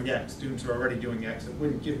to be doing X. Students are already doing X. It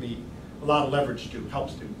wouldn't give me a lot of leverage to help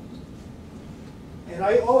students. And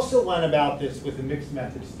I also went about this with a mixed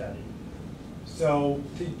method study. So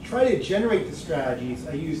to try to generate the strategies,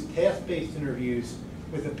 I used task-based interviews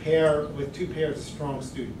with two pairs of strong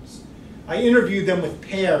students. I interviewed them with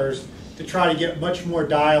pairs to try to get much more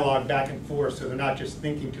dialogue back and forth so they're not just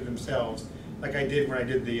thinking to themselves, like I did when I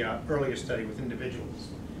did the earlier study with individuals.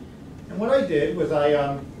 And what I did was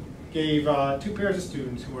I gave two pairs of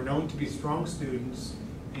students who were known to be strong students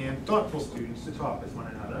and thoughtful students to talk with one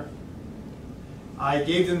another. I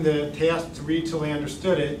gave them the task to read till they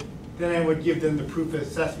understood it. Then I would give them the proof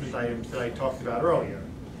assessment items that I talked about earlier.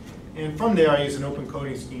 And from there, I used an open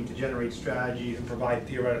coding scheme to generate strategies and provide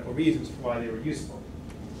theoretical reasons for why they were useful.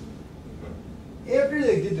 After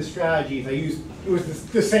they did the strategies, it was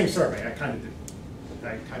the same survey. I kind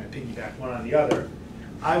of piggybacked one on the other.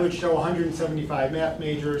 I would show 175 math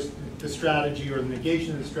majors the strategy or the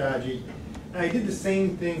negation of the strategy. And I did the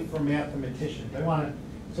same thing for mathematicians.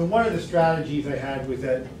 So one of the strategies I had was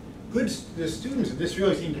that the students, and this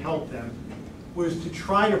really seemed to help them, was to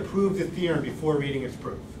try to prove the theorem before reading its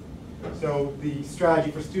proof. So the strategy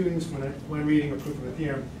for students when reading a proof of a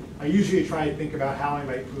theorem, I usually try to think about how I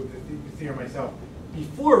might prove the theorem myself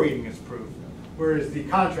before reading its proof. Whereas the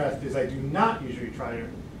contrast is I do not usually try to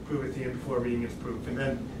prove a theorem before reading its proof, and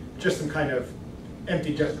then just some kind of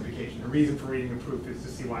empty justification. The reason for reading a proof is to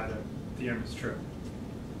see why the theorem is true.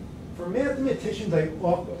 For mathematicians,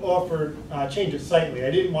 I changed it slightly. I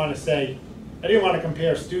didn't want to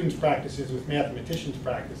compare students' practices with mathematicians'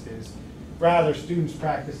 practices. Rather, students'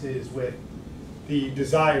 practices with the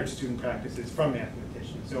desired student practices from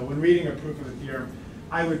mathematicians. So when reading a proof of a theorem,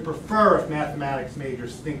 I would prefer if mathematics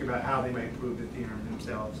majors think about how they might prove the theorem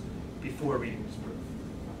themselves before reading this proof.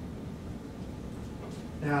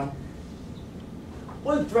 Now,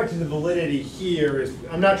 one threat to the validity here is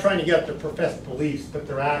I'm not trying to get their professed beliefs, but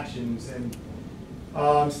their actions, and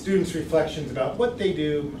students' reflections about what they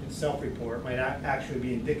do in self-report might actually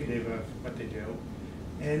be indicative of what they do.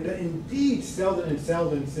 And indeed, Selden and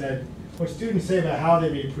Selden said, what students say about how they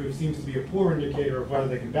read proofs seems to be a poor indicator of whether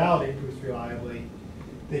they can validate proofs reliably.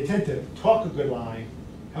 They tend to talk a good line.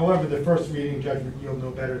 However, the first reading judgment yield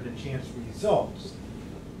no better than chance results.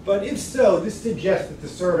 But if so, this suggests that the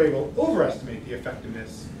survey will overestimate the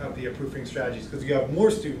effectiveness of the proofing strategies because you have more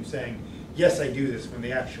students saying, yes, I do this, when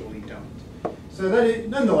they actually don't. So that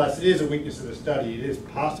nonetheless, it is a weakness of the study. It is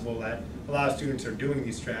possible that a lot of students are doing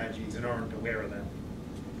these strategies and aren't aware of them.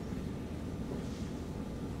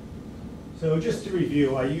 So just to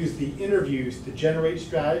review, I use the interviews to generate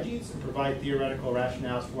strategies and provide theoretical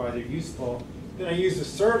rationales for why they're useful. Then I use the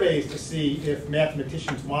surveys to see if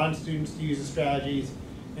mathematicians want students to use the strategies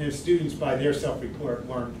and if students, by their self-report,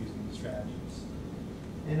 weren't using the strategies.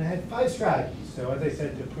 And I had 5 strategies. So as I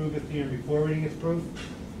said, to prove a theorem before reading its proof,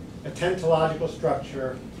 attend to logical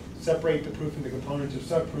structure, separate the proof into components or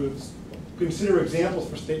subproofs, consider examples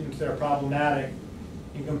for statements that are problematic,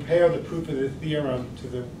 and compare the proof of the theorem to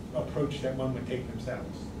the approach that one would take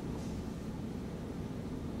themselves.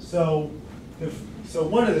 So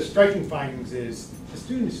one of the striking findings is the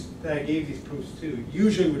students that I gave these proofs to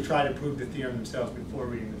usually would try to prove the theorem themselves before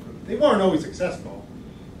reading the proof. They weren't always successful.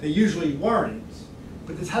 They usually weren't.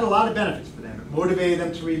 But this had a lot of benefits for them. It motivated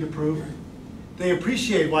them to read the proof. They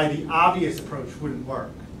appreciated why the obvious approach wouldn't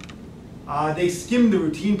work. They skimmed the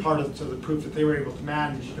routine part of the proof that they were able to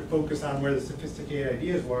manage to focus on where the sophisticated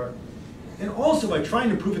ideas were. And also, by trying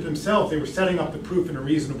to prove it themselves, they were setting up the proof in a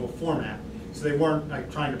reasonable format. So they weren't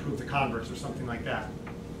like trying to prove the converse or something like that.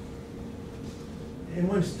 And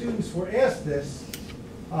when students were asked this,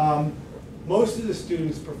 most of the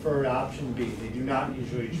students preferred option B. They do not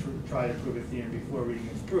usually try to prove a theorem before reading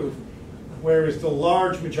its proof, whereas the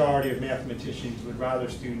large majority of mathematicians would rather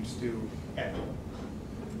students do A.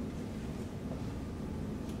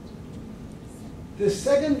 The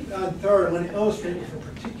second and third, I'm going to illustrate with a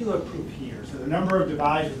particular proof here. So the number of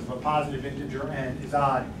divisors of a positive integer n is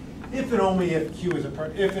odd if and only if q is the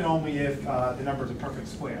number is a perfect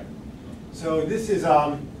square. So this is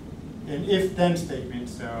an if-then statement.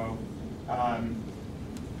 So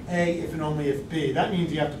A if and only if B. That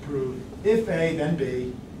means you have to prove if A then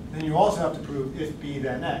B. Then you also have to prove if B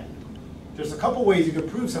then A. There's a couple ways you could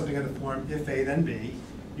prove something in the form if A then B.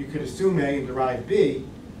 You could assume A and derive B.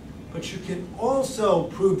 But you can also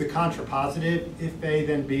prove the contrapositive. If A,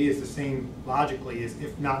 then B is the same logically as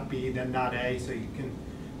if not B, then not A. So you can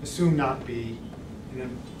assume not B and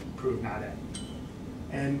then prove not A.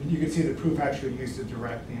 And you can see the proof actually used it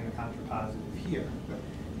directly in the contrapositive here.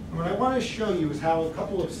 And what I want to show you is how a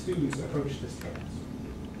couple of students approach this task.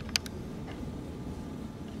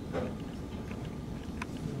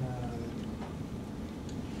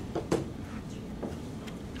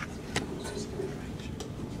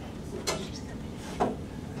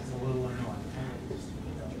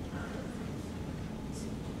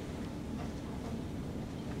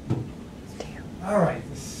 All right,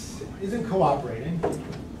 this isn't cooperating,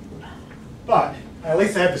 but at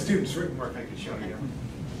least I have the students' written work I can show you.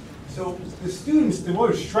 So the students, the what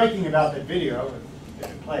was striking about that video, if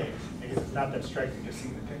it plays, I guess it's not that striking just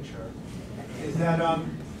seeing the picture, is that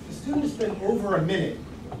the students spent over a minute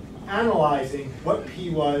analyzing what P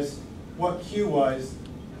was, what Q was,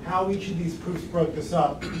 how each of these proofs broke this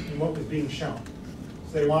up, and what was being shown.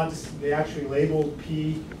 So they actually labeled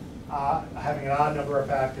P having an odd number of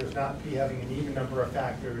factors, not P having an even number of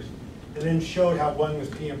factors, and then showed how one was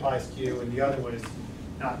P implies Q and the other was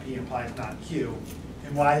not P implies not Q,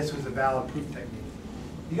 and why this was a valid proof technique.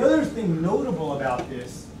 The other thing notable about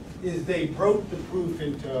this is they broke the proof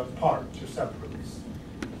into parts or subproofs.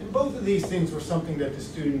 And both of these things were something that the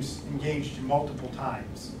students engaged in multiple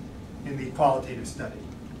times in the qualitative study.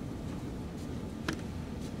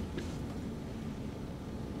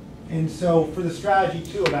 And so for the strategy,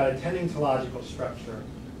 too, about attending to logical structure,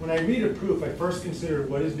 when I read a proof, I first consider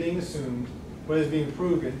what is being assumed, what is being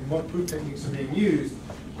proven, and what proof techniques are being used,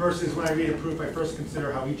 versus when I read a proof, I first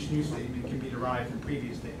consider how each new statement can be derived from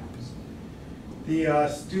previous statements. The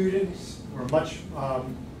students were much, well,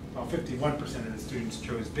 51% of the students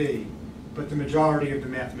chose B, but the majority of the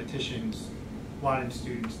mathematicians wanted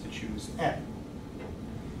students to choose A.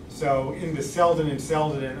 So in the Selden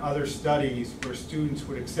and other studies where students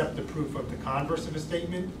would accept the proof of the converse of a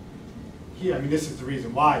statement, here, I mean, this is the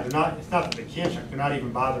reason why. It's not that they can't check, they're not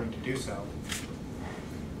even bothering to do so.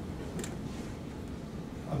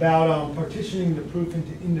 About partitioning the proof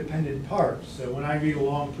into independent parts. So when I read a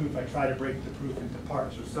long proof, I try to break the proof into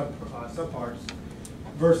parts or subparts,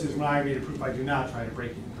 versus when I read a proof, I do not try to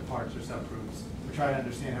break it into parts or subproofs. We try to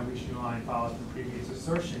understand how each new line follows from previous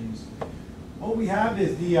assertions. What we have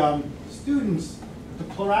is the students, the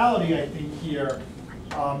plurality, I think, here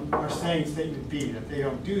are saying statement B, that they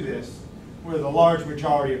don't do this, where the large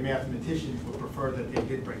majority of mathematicians would prefer that they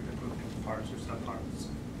did break the proof into parts or subparts.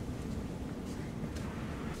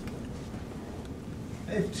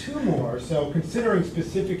 I have two more. So considering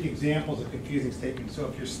specific examples of confusing statements. So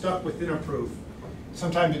if you're stuck within a proof,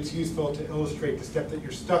 sometimes it's useful to illustrate the step that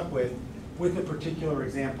you're stuck with a particular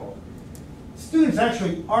example. Students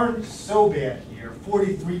actually aren't so bad here.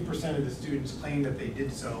 43% of the students claim that they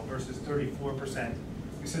did so versus 34%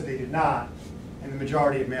 who said they did not. And the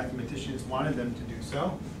majority of mathematicians wanted them to do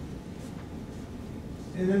so.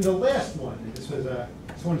 And then the last one, and this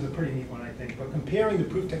one's a pretty neat one, I think, but comparing the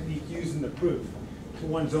proof technique used in the proof to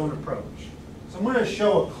one's own approach. So I'm going to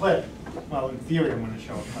show a clip. Well, in theory, I'm going to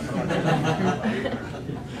show a clip.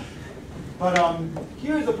 But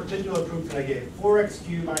here's a particular proof that I gave. 4x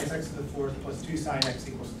cubed minus x to the fourth plus 2 sine x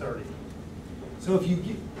equals 30. So if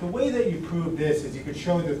you the way that you prove this is you could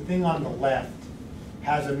show the thing on the left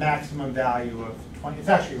has a maximum value of 20. It's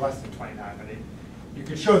actually less than 29, but you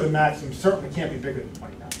could show the maximum certainly can't be bigger than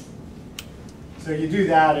 29. So you do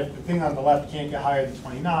that. If the thing on the left can't get higher than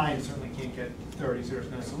 29, it certainly can't get 30, so there's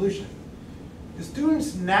no solution. The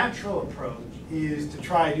student's natural approach is to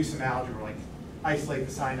try to do some algebra, like isolate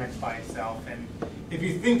the sine x by itself. And if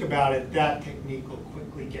you think about it, that technique will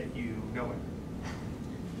quickly get you nowhere.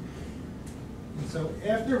 And so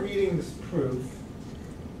after reading this proof,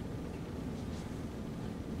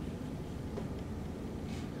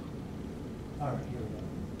 all right, here we go.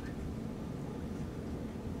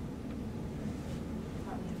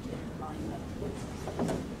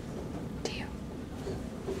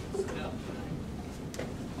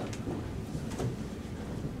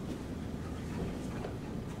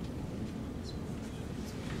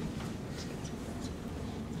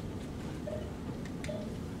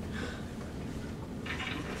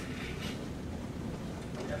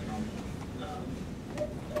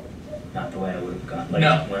 Not the way I would have gone. Like,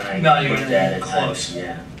 No, when I not even looked at it, close.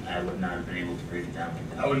 I would not have been able to break it down like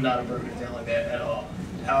that. I would not have broken it down like that at all.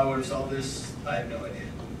 How I would have solved this, I have no idea.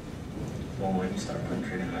 Well, when you start putting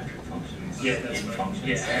trigonometric functions Yeah, that's in when, functions,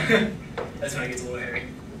 yeah. That's when it gets a little hairy.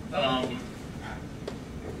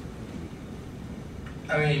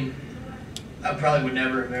 I mean, I probably would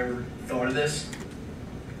never have ever thought of this,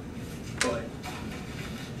 but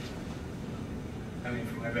I mean,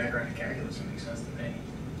 from my background in calculus, it makes sense to me.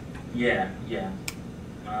 yeah.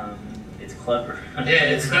 It's clever. Yeah,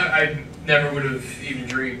 it's not, I never would have even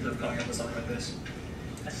dreamed of coming up with something like this.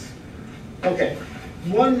 Okay,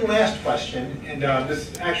 one last question, and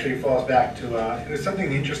this actually falls back to it was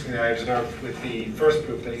something interesting that I observed with the first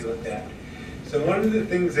proof that you looked at. So one of the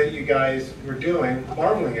things that you guys were doing,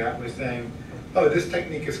 marveling at, was saying, oh, this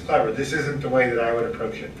technique is clever. This isn't the way that I would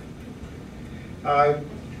approach it.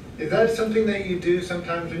 Is that something that you do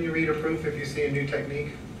sometimes when you read a proof if you see a new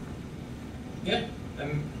technique? Yeah. Are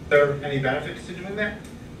there any benefits to doing that?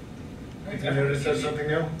 Have you noticed there's something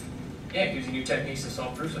new? Yeah, it gives you new techniques to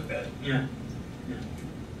solve proofs like that. Yeah.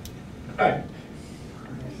 All right.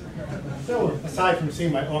 So aside from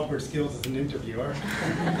seeing my awkward skills as an interviewer,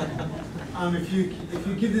 if you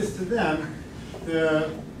give this to them,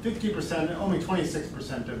 the 50%, only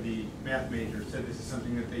 26% of the math majors said this is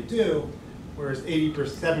something that they do, whereas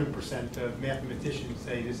 87% of mathematicians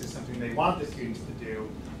say this is something they want the students to do,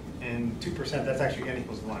 and 2%, that's actually n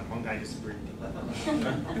equals 1. One guy disagreed.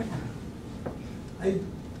 I'm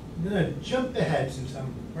going to jump ahead since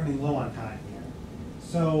I'm running low on time here.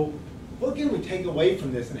 So what can we take away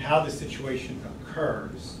from this and how this situation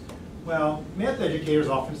occurs? Well, math educators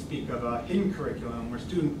often speak of a hidden curriculum where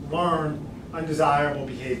students learn undesirable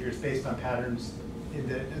behaviors based on patterns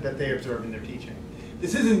that they observe in their teaching.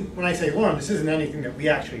 This isn't, when I say learn, this isn't anything that we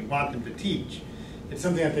actually want them to teach. It's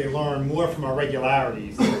something that they learn more from our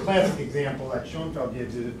regularities. The classic example that Schoenfeld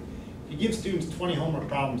gives is if you give students 20 homework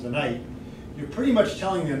problems a night, you're pretty much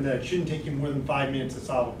telling them that it shouldn't take you more than 5 minutes to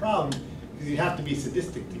solve a problem, because you'd have to be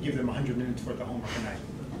sadistic to give them 100 minutes worth of homework a night.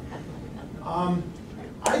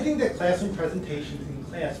 I think that classroom presentations in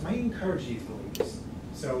class might encourage these beliefs.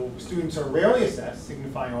 So students are rarely assessed,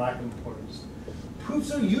 signifying a lack of importance. Proofs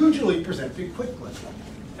are usually presented quickly.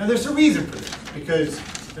 Now there's a reason for this, because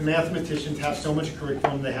the mathematicians have so much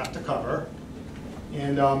curriculum they have to cover,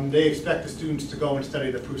 and they expect the students to go and study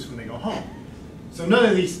the proofs when they go home. So none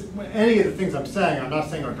of these, any of the things I'm saying, I'm not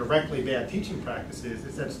saying are directly bad teaching practices.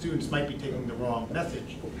 It's that students might be taking the wrong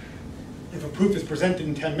message. If a proof is presented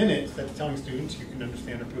in 10 minutes, that's telling students you can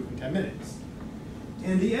understand a proof in 10 minutes.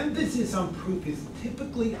 And the emphasis on proof is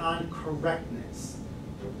typically on correctness.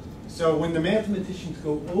 So when the mathematicians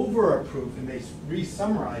go over a proof and they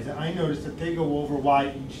re-summarize it, I notice that they go over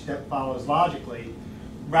why each step follows logically,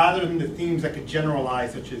 rather than the themes that could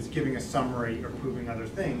generalize, such as giving a summary or proving other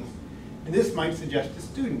things. And this might suggest to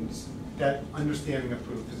students that understanding a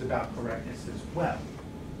proof is about correctness as well.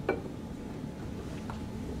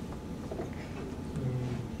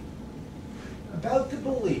 About the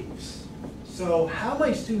beliefs. So how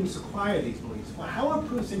might students acquire these beliefs? Well, how are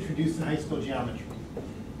proofs introduced in high school geometry?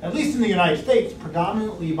 At least in the United States,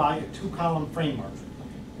 predominantly by a two-column framework,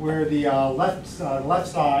 where the left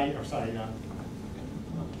side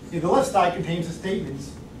contains the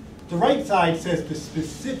statements. The right side says the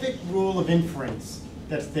specific rule of inference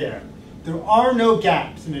that's there. There are no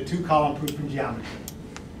gaps in a two-column proof in geometry.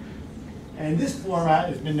 And this format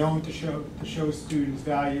has been known to show students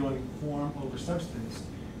valuing form over substance.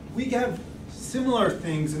 We have similar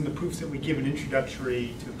things in the proofs that we give in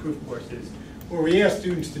introductory to proof courses, where we ask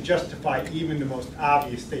students to justify even the most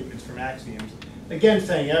obvious statements from axioms. Again,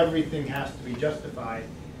 saying everything has to be justified.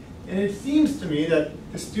 And it seems to me that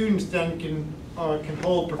the students then can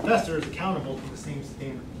hold professors accountable to the same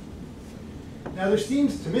standard. Now, there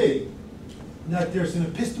seems to me that there's an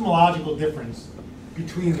epistemological difference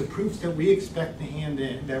between the proofs that we expect to hand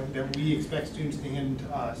in, that we expect students to hand in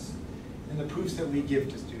to us, and the proofs that we give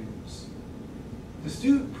to students.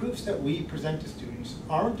 The proofs that we present to students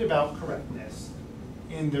aren't about correctness,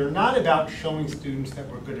 and they're not about showing students that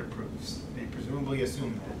we're good at proofs. They presumably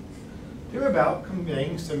assume that. They're about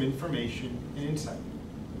conveying some information and insight.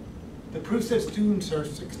 The proofs that students are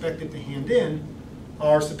expected to hand in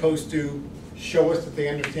are supposed to show us that they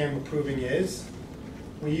understand what proving is.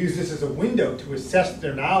 We use this as a window to assess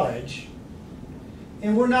their knowledge.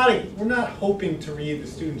 And we're not hoping to read the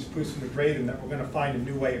students' proofs and grade them that we're going to find a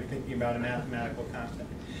new way of thinking about a mathematical concept.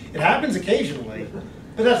 It happens occasionally,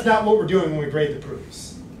 but that's not what we're doing when we grade the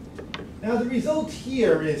proofs. Now, the result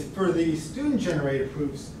here is for the student-generated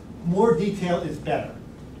proofs, more detail is better.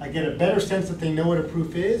 I get a better sense that they know what a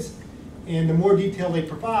proof is, and the more detail they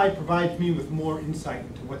provides me with more insight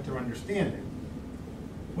into what they're understanding.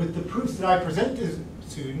 With the proofs that I present to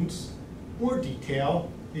students, more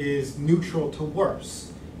detail is neutral to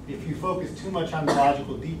worse. If you focus too much on the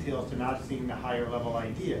logical details, they're not seeing the higher level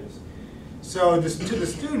ideas. So to the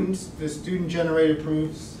students, the student-generated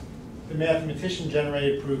proofs, the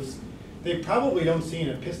mathematician-generated proofs, they probably don't see an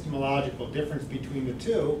epistemological difference between the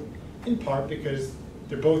two, in part because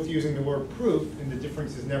they're both using the word proof and the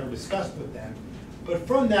difference is never discussed with them. But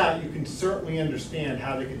from that, you can certainly understand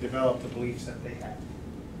how they could develop the beliefs that they have.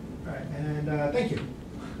 All right, and thank you.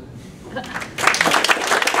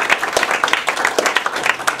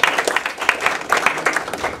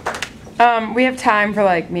 We have time for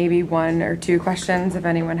like maybe 1 or 2 questions if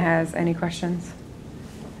anyone has any questions.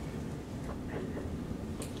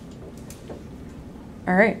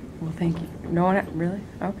 All right. Well, thank you. No one really?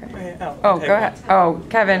 Okay. Oh, go ahead. Oh,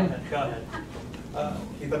 Kevin. Go ahead.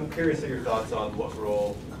 Keith, I'm curious of your thoughts on what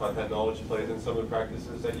role content knowledge plays in some of the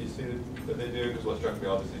practices that you see that they do. Because what struck me,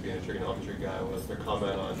 obviously, being a trigonometry guy, was their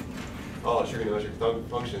comment on, oh, trigonometric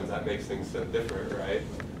functions, that makes things so different, right?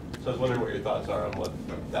 So I was wondering what your thoughts are on what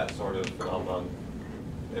that sort of phenomenon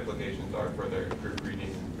implications are for their group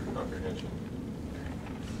reading and group comprehension.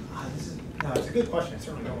 It's a good question. I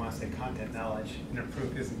certainly don't want to say content knowledge.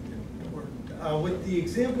 Proof isn't the word. With the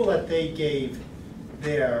example that they gave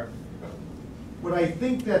there, what I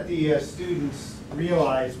think that the students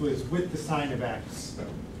realized was with the sign of x,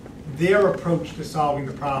 their approach to solving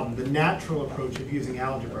the problem, the natural approach of using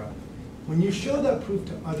algebra. When you show that proof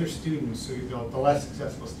to other students, so the less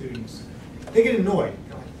successful students, they get annoyed.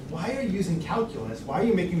 They're like, why are you using calculus? Why are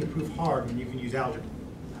you making the proof hard when you can use algebra?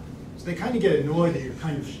 So they kind of get annoyed that you're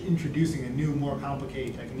kind of introducing a new, more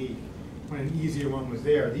complicated technique when an easier one was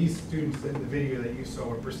there. These students in the video that you saw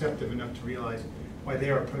were perceptive enough to realize why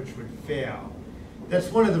their approach would fail. That's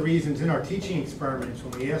one of the reasons in our teaching experiments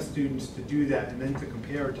when we ask students to do that and then to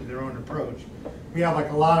compare it to their own approach, we have like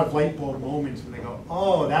a lot of light bulb moments when they go,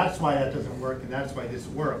 oh, that's why that doesn't work and that's why this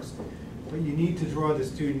works. But you need to draw the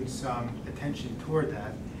students' attention toward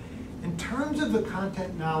that. In terms of the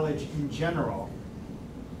content knowledge in general,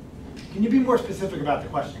 can you be more specific about the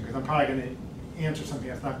question? Because I'm probably going to answer something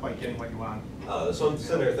that's not quite getting what you want. So I'm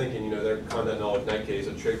sitting there thinking, their content knowledge in that case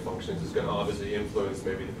of trig functions is going to obviously influence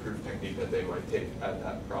maybe the proof technique that they might take at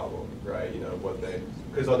that problem, right?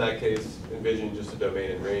 Because on that case, envision just the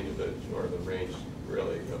domain and range of the range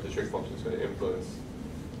really of the trig function is going to influence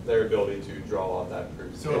their ability to draw out that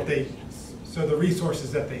proof. So the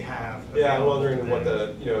resources that they have. Yeah, I'm wondering what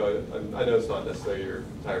I know it's not necessarily your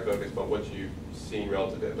entire focus, but what you've seen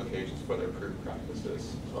relative implications for their proof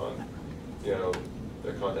practices on,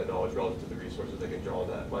 their content knowledge relative to the resources they can draw on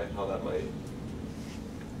that, how that might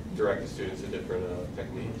direct the students to different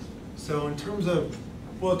techniques. So in terms of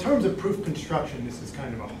proof construction, this is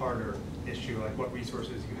kind of a harder issue, like what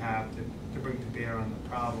resources you have to bring to bear on the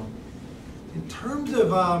problem. In terms of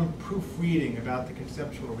proofreading about the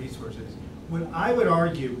conceptual resources, what I would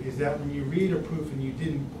argue is that when you read a proof and you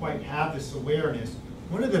didn't quite have this awareness,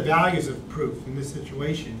 one of the values of proof in this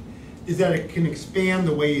situation is that it can expand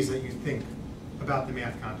the ways that you think about the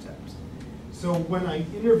math concepts. So when I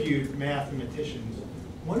interviewed mathematicians,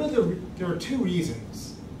 there are two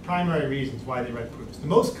reasons, primary reasons why they read proofs. The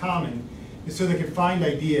most common is so they could find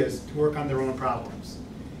ideas to work on their own problems.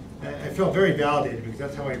 I felt very validated because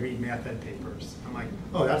that's how I read math ed papers. I'm like,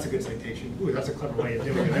 oh, that's a good citation. Ooh, that's a clever way of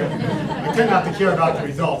doing it. I tend not to care about the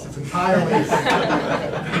results. It's entirely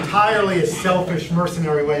a selfish,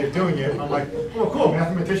 mercenary way of doing it. I'm like, oh, cool,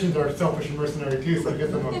 mathematicians are selfish and mercenary too, so I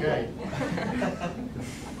guess I'm okay.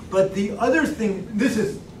 But the other thing, this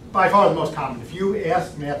is by far the most common. If you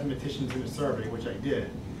ask mathematicians in a survey, which I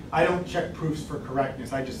did, I don't check proofs for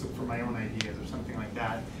correctness. I just look for my own ideas or something like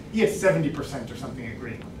that. You get 70% or something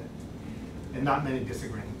agreeing with it, and not many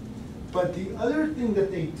disagreeing. But the other thing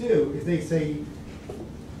that they do is they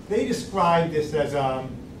describe this as,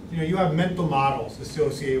 you have mental models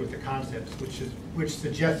associated with the concepts, which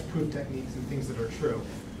suggest proof techniques and things that are true.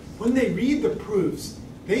 When they read the proofs,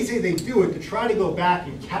 they say they do it to try to go back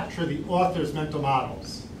and capture the author's mental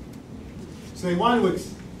models. So they want to,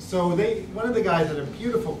 one of the guys had a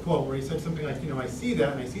beautiful quote where he said something like, I see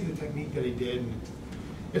that and I see the technique that he did, and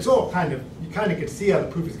it's all you kind of can see how the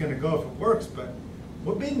proof is going to go if it works, but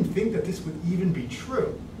what made him think that this would even be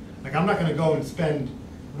true? Like, I'm not going to go and spend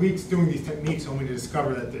weeks doing these techniques only to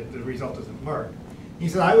discover that the result doesn't work. He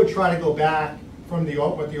said, I would try to go back from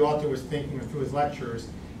what the author was thinking or through his lectures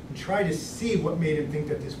and try to see what made him think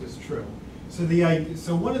that this was true. So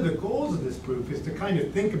one of the goals of this proof is to kind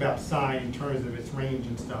of think about psi in terms of its range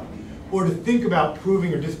and stuff, or to think about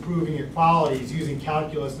proving or disproving equalities using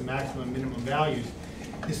calculus and maximum and minimum values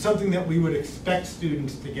is something that we would expect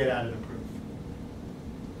students to get out of the proof.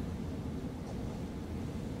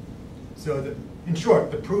 So in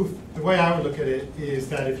short, the proof, the way I would look at it is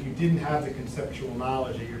that if you didn't have the conceptual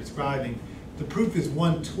knowledge that you're describing, the proof is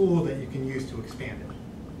one tool that you can use to expand it.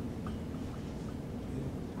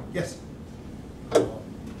 Yes?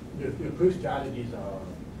 Your proof strategies are,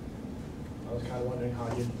 I was kind of wondering how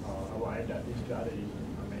you arrived at these strategies.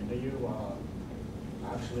 I mean, do you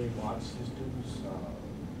actually watch the students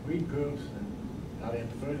read proofs and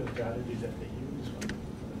infer the strategies that they use for the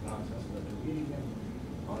process that they're reading them?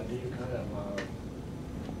 Or do you kind of,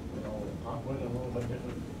 operate a little bit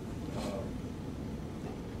different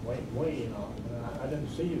way, I didn't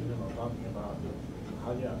see you, talking about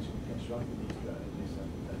how you actually constructed these strategies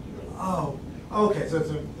that you. Oh, okay, so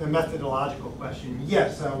it's a methodological question.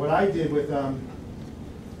 Yes, what I did with,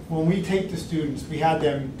 when we take the students, we had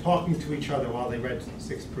them talking to each other while they read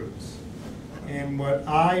 6 proofs. And what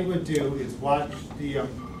I would do is watch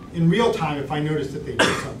in real time, if I noticed that they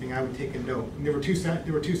did something, I would take a note. And there were two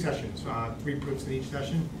sessions, 3 proofs in each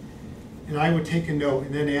session. And I would take a note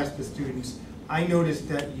and then ask the students, I noticed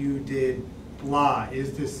that you did blah.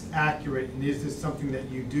 Is this accurate? And is this something that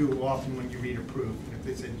you do often when you read a proof? And if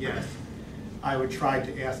they said yes, I would try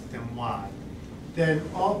to ask them why.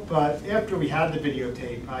 But after we had the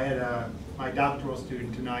videotape, I had my doctoral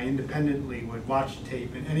student and I independently would watch the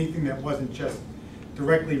tape, and anything that wasn't just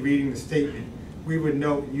directly reading the statement, we would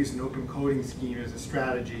note and use an open coding scheme as a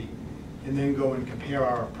strategy, and then go and compare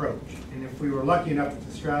our approach. And if we were lucky enough that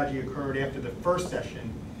the strategy occurred after the first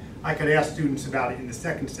session, I could ask students about it in the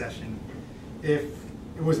second session. If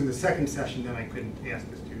it was in the second session, then I couldn't ask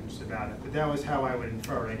the students about it. But that was how I would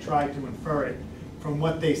infer it. I tried to infer it from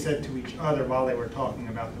what they said to each other while they were talking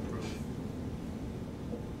about the proof.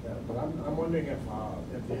 Yeah, but I'm wondering if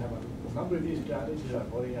you have a number of these strategies,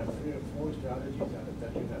 or you have 3 or 4 strategies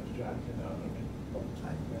that you have abstracted out.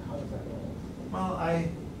 How does that go? Well,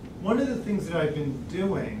 one of the things that I've been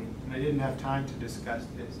doing, and I didn't have time to discuss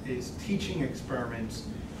this, is teaching experiments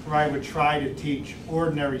where I would try to teach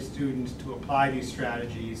ordinary students to apply these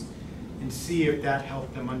strategies and see if that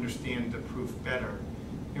helped them understand the proof better.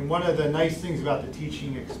 And one of the nice things about the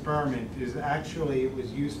teaching experiment is actually it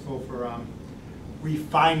was useful for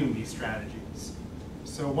refining these strategies.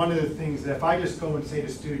 So one of the things that if I just go and say to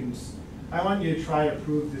students, I want you to try to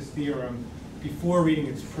prove this theorem before reading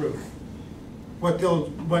its proof, what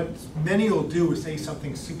many will do is say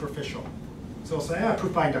something superficial. So they'll say,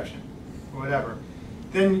 proof by induction, or whatever.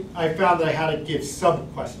 Then I found that I had to give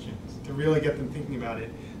sub-questions to really get them thinking about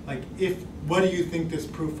it. Like, what do you think this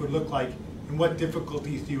proof would look like, and what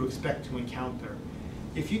difficulties do you expect to encounter?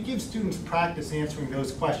 If you give students practice answering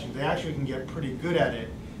those questions, they actually can get pretty good at it.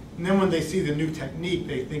 And then when they see the new technique,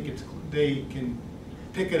 they can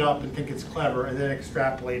pick it up and think it's clever, and then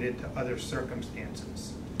extrapolate it to other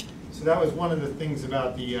circumstances. So that was one of the things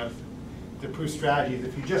about the the proof strategies,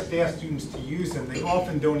 if you just ask students to use them, they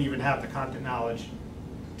often don't even have the content knowledge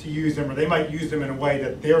to use them, or they might use them in a way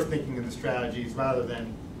that they're thinking of the strategies rather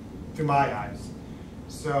than through my eyes.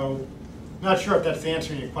 So, not sure if that's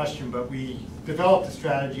answering your question, but we developed the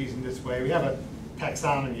strategies in this way. We have a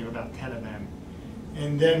taxonomy of about 10 of them.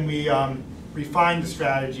 And then we refine the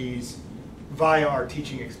strategies via our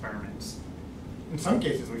teaching experiments. In some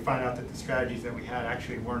cases, we find out that the strategies that we had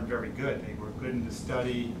actually weren't very good. They were good in the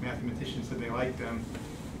study, mathematicians said they liked them,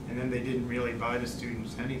 and then they didn't really buy the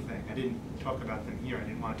students anything. I didn't talk about them here. I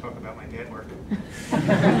didn't want to talk about my bad work.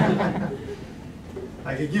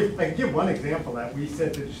 I could give one example that we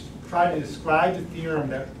said to try to describe the theorem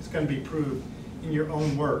that is going to be proved in your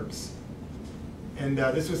own words. And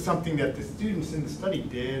this was something that the students in the study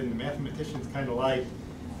did, and the mathematicians kind of liked.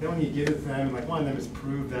 Then when you give it to them, and like one of them is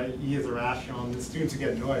proved that E is irrational, and the students would get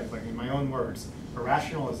annoyed, like in my own words,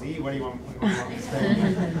 irrational is E, what do you want me to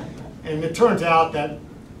say? And it turns out that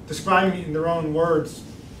describing it in their own words,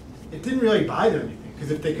 it didn't really buy them anything, because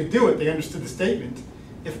if they could do it, they understood the statement.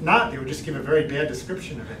 If not, they would just give a very bad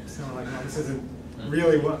description of it. So like, no, this isn't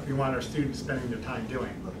really what we want our students spending their time doing.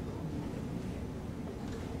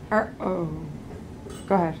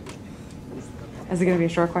 Go ahead. Is it going to be a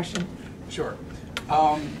short question? Sure.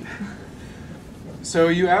 So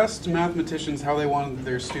you asked mathematicians how they wanted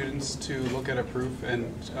their students to look at a proof,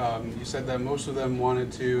 and you said that most of them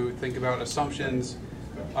wanted to think about assumptions,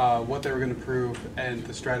 what they were going to prove, and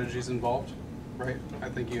the strategies involved, right? I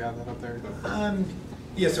think you have that up there.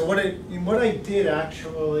 Yeah, so what I did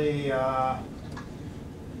actually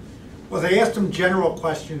was I asked them general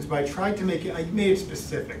questions, but I tried to make it, I made it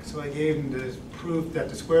specific. So I gave them the proof that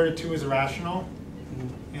the square root of 2 is irrational,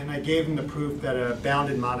 and I gave them the proof that a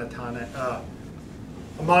bounded monotonic, a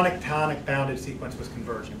monotonic bounded sequence was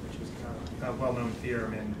convergent, which was a well-known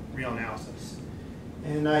theorem in real analysis.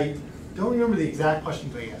 And I don't remember the exact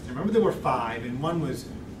questions I asked. I remember there were 5, and one was,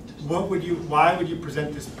 why would you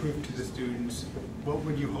present this proof to the students? What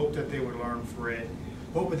would you hope that they would learn for it?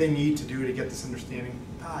 What would they need to do to get this understanding?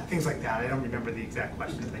 Things like that. I don't remember the exact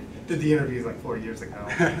questions. I did the interviews like 4 years ago.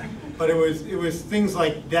 But it was things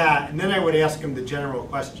like that, and then I would ask them the general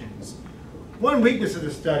questions. One weakness of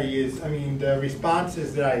the study is, I mean, the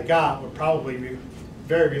responses that I got were probably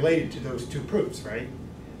very related to those 2 proofs, right?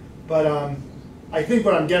 But I think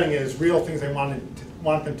what I'm getting is real things I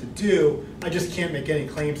want them to do. I just can't make any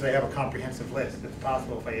claims that I have a comprehensive list. It's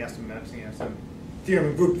possible if I asked them about some theorem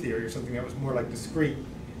and group theory or something that was more like discrete,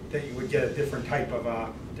 that you would get a different type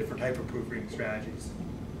of proofreading strategies.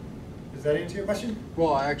 Does that answer your question?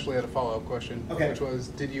 Well, I actually had a follow-up question, okay, which was,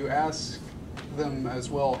 did you ask them as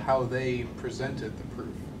well how they presented the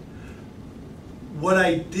proof? What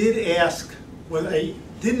I did ask, well, I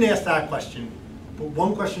didn't ask that question, but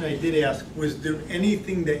one question I did ask was there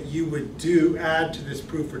anything that you would add to this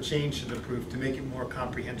proof or change to the proof to make it more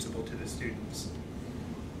comprehensible to the students?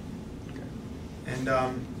 Okay. And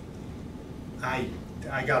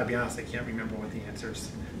I got to be honest, I can't remember what the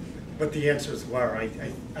answers were.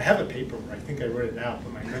 I have a paper where I think I wrote it out,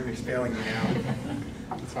 but my memory's failing me now.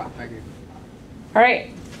 That's fine, thank you. All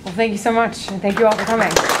right. Well, thank you so much, and thank you all for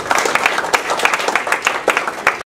coming.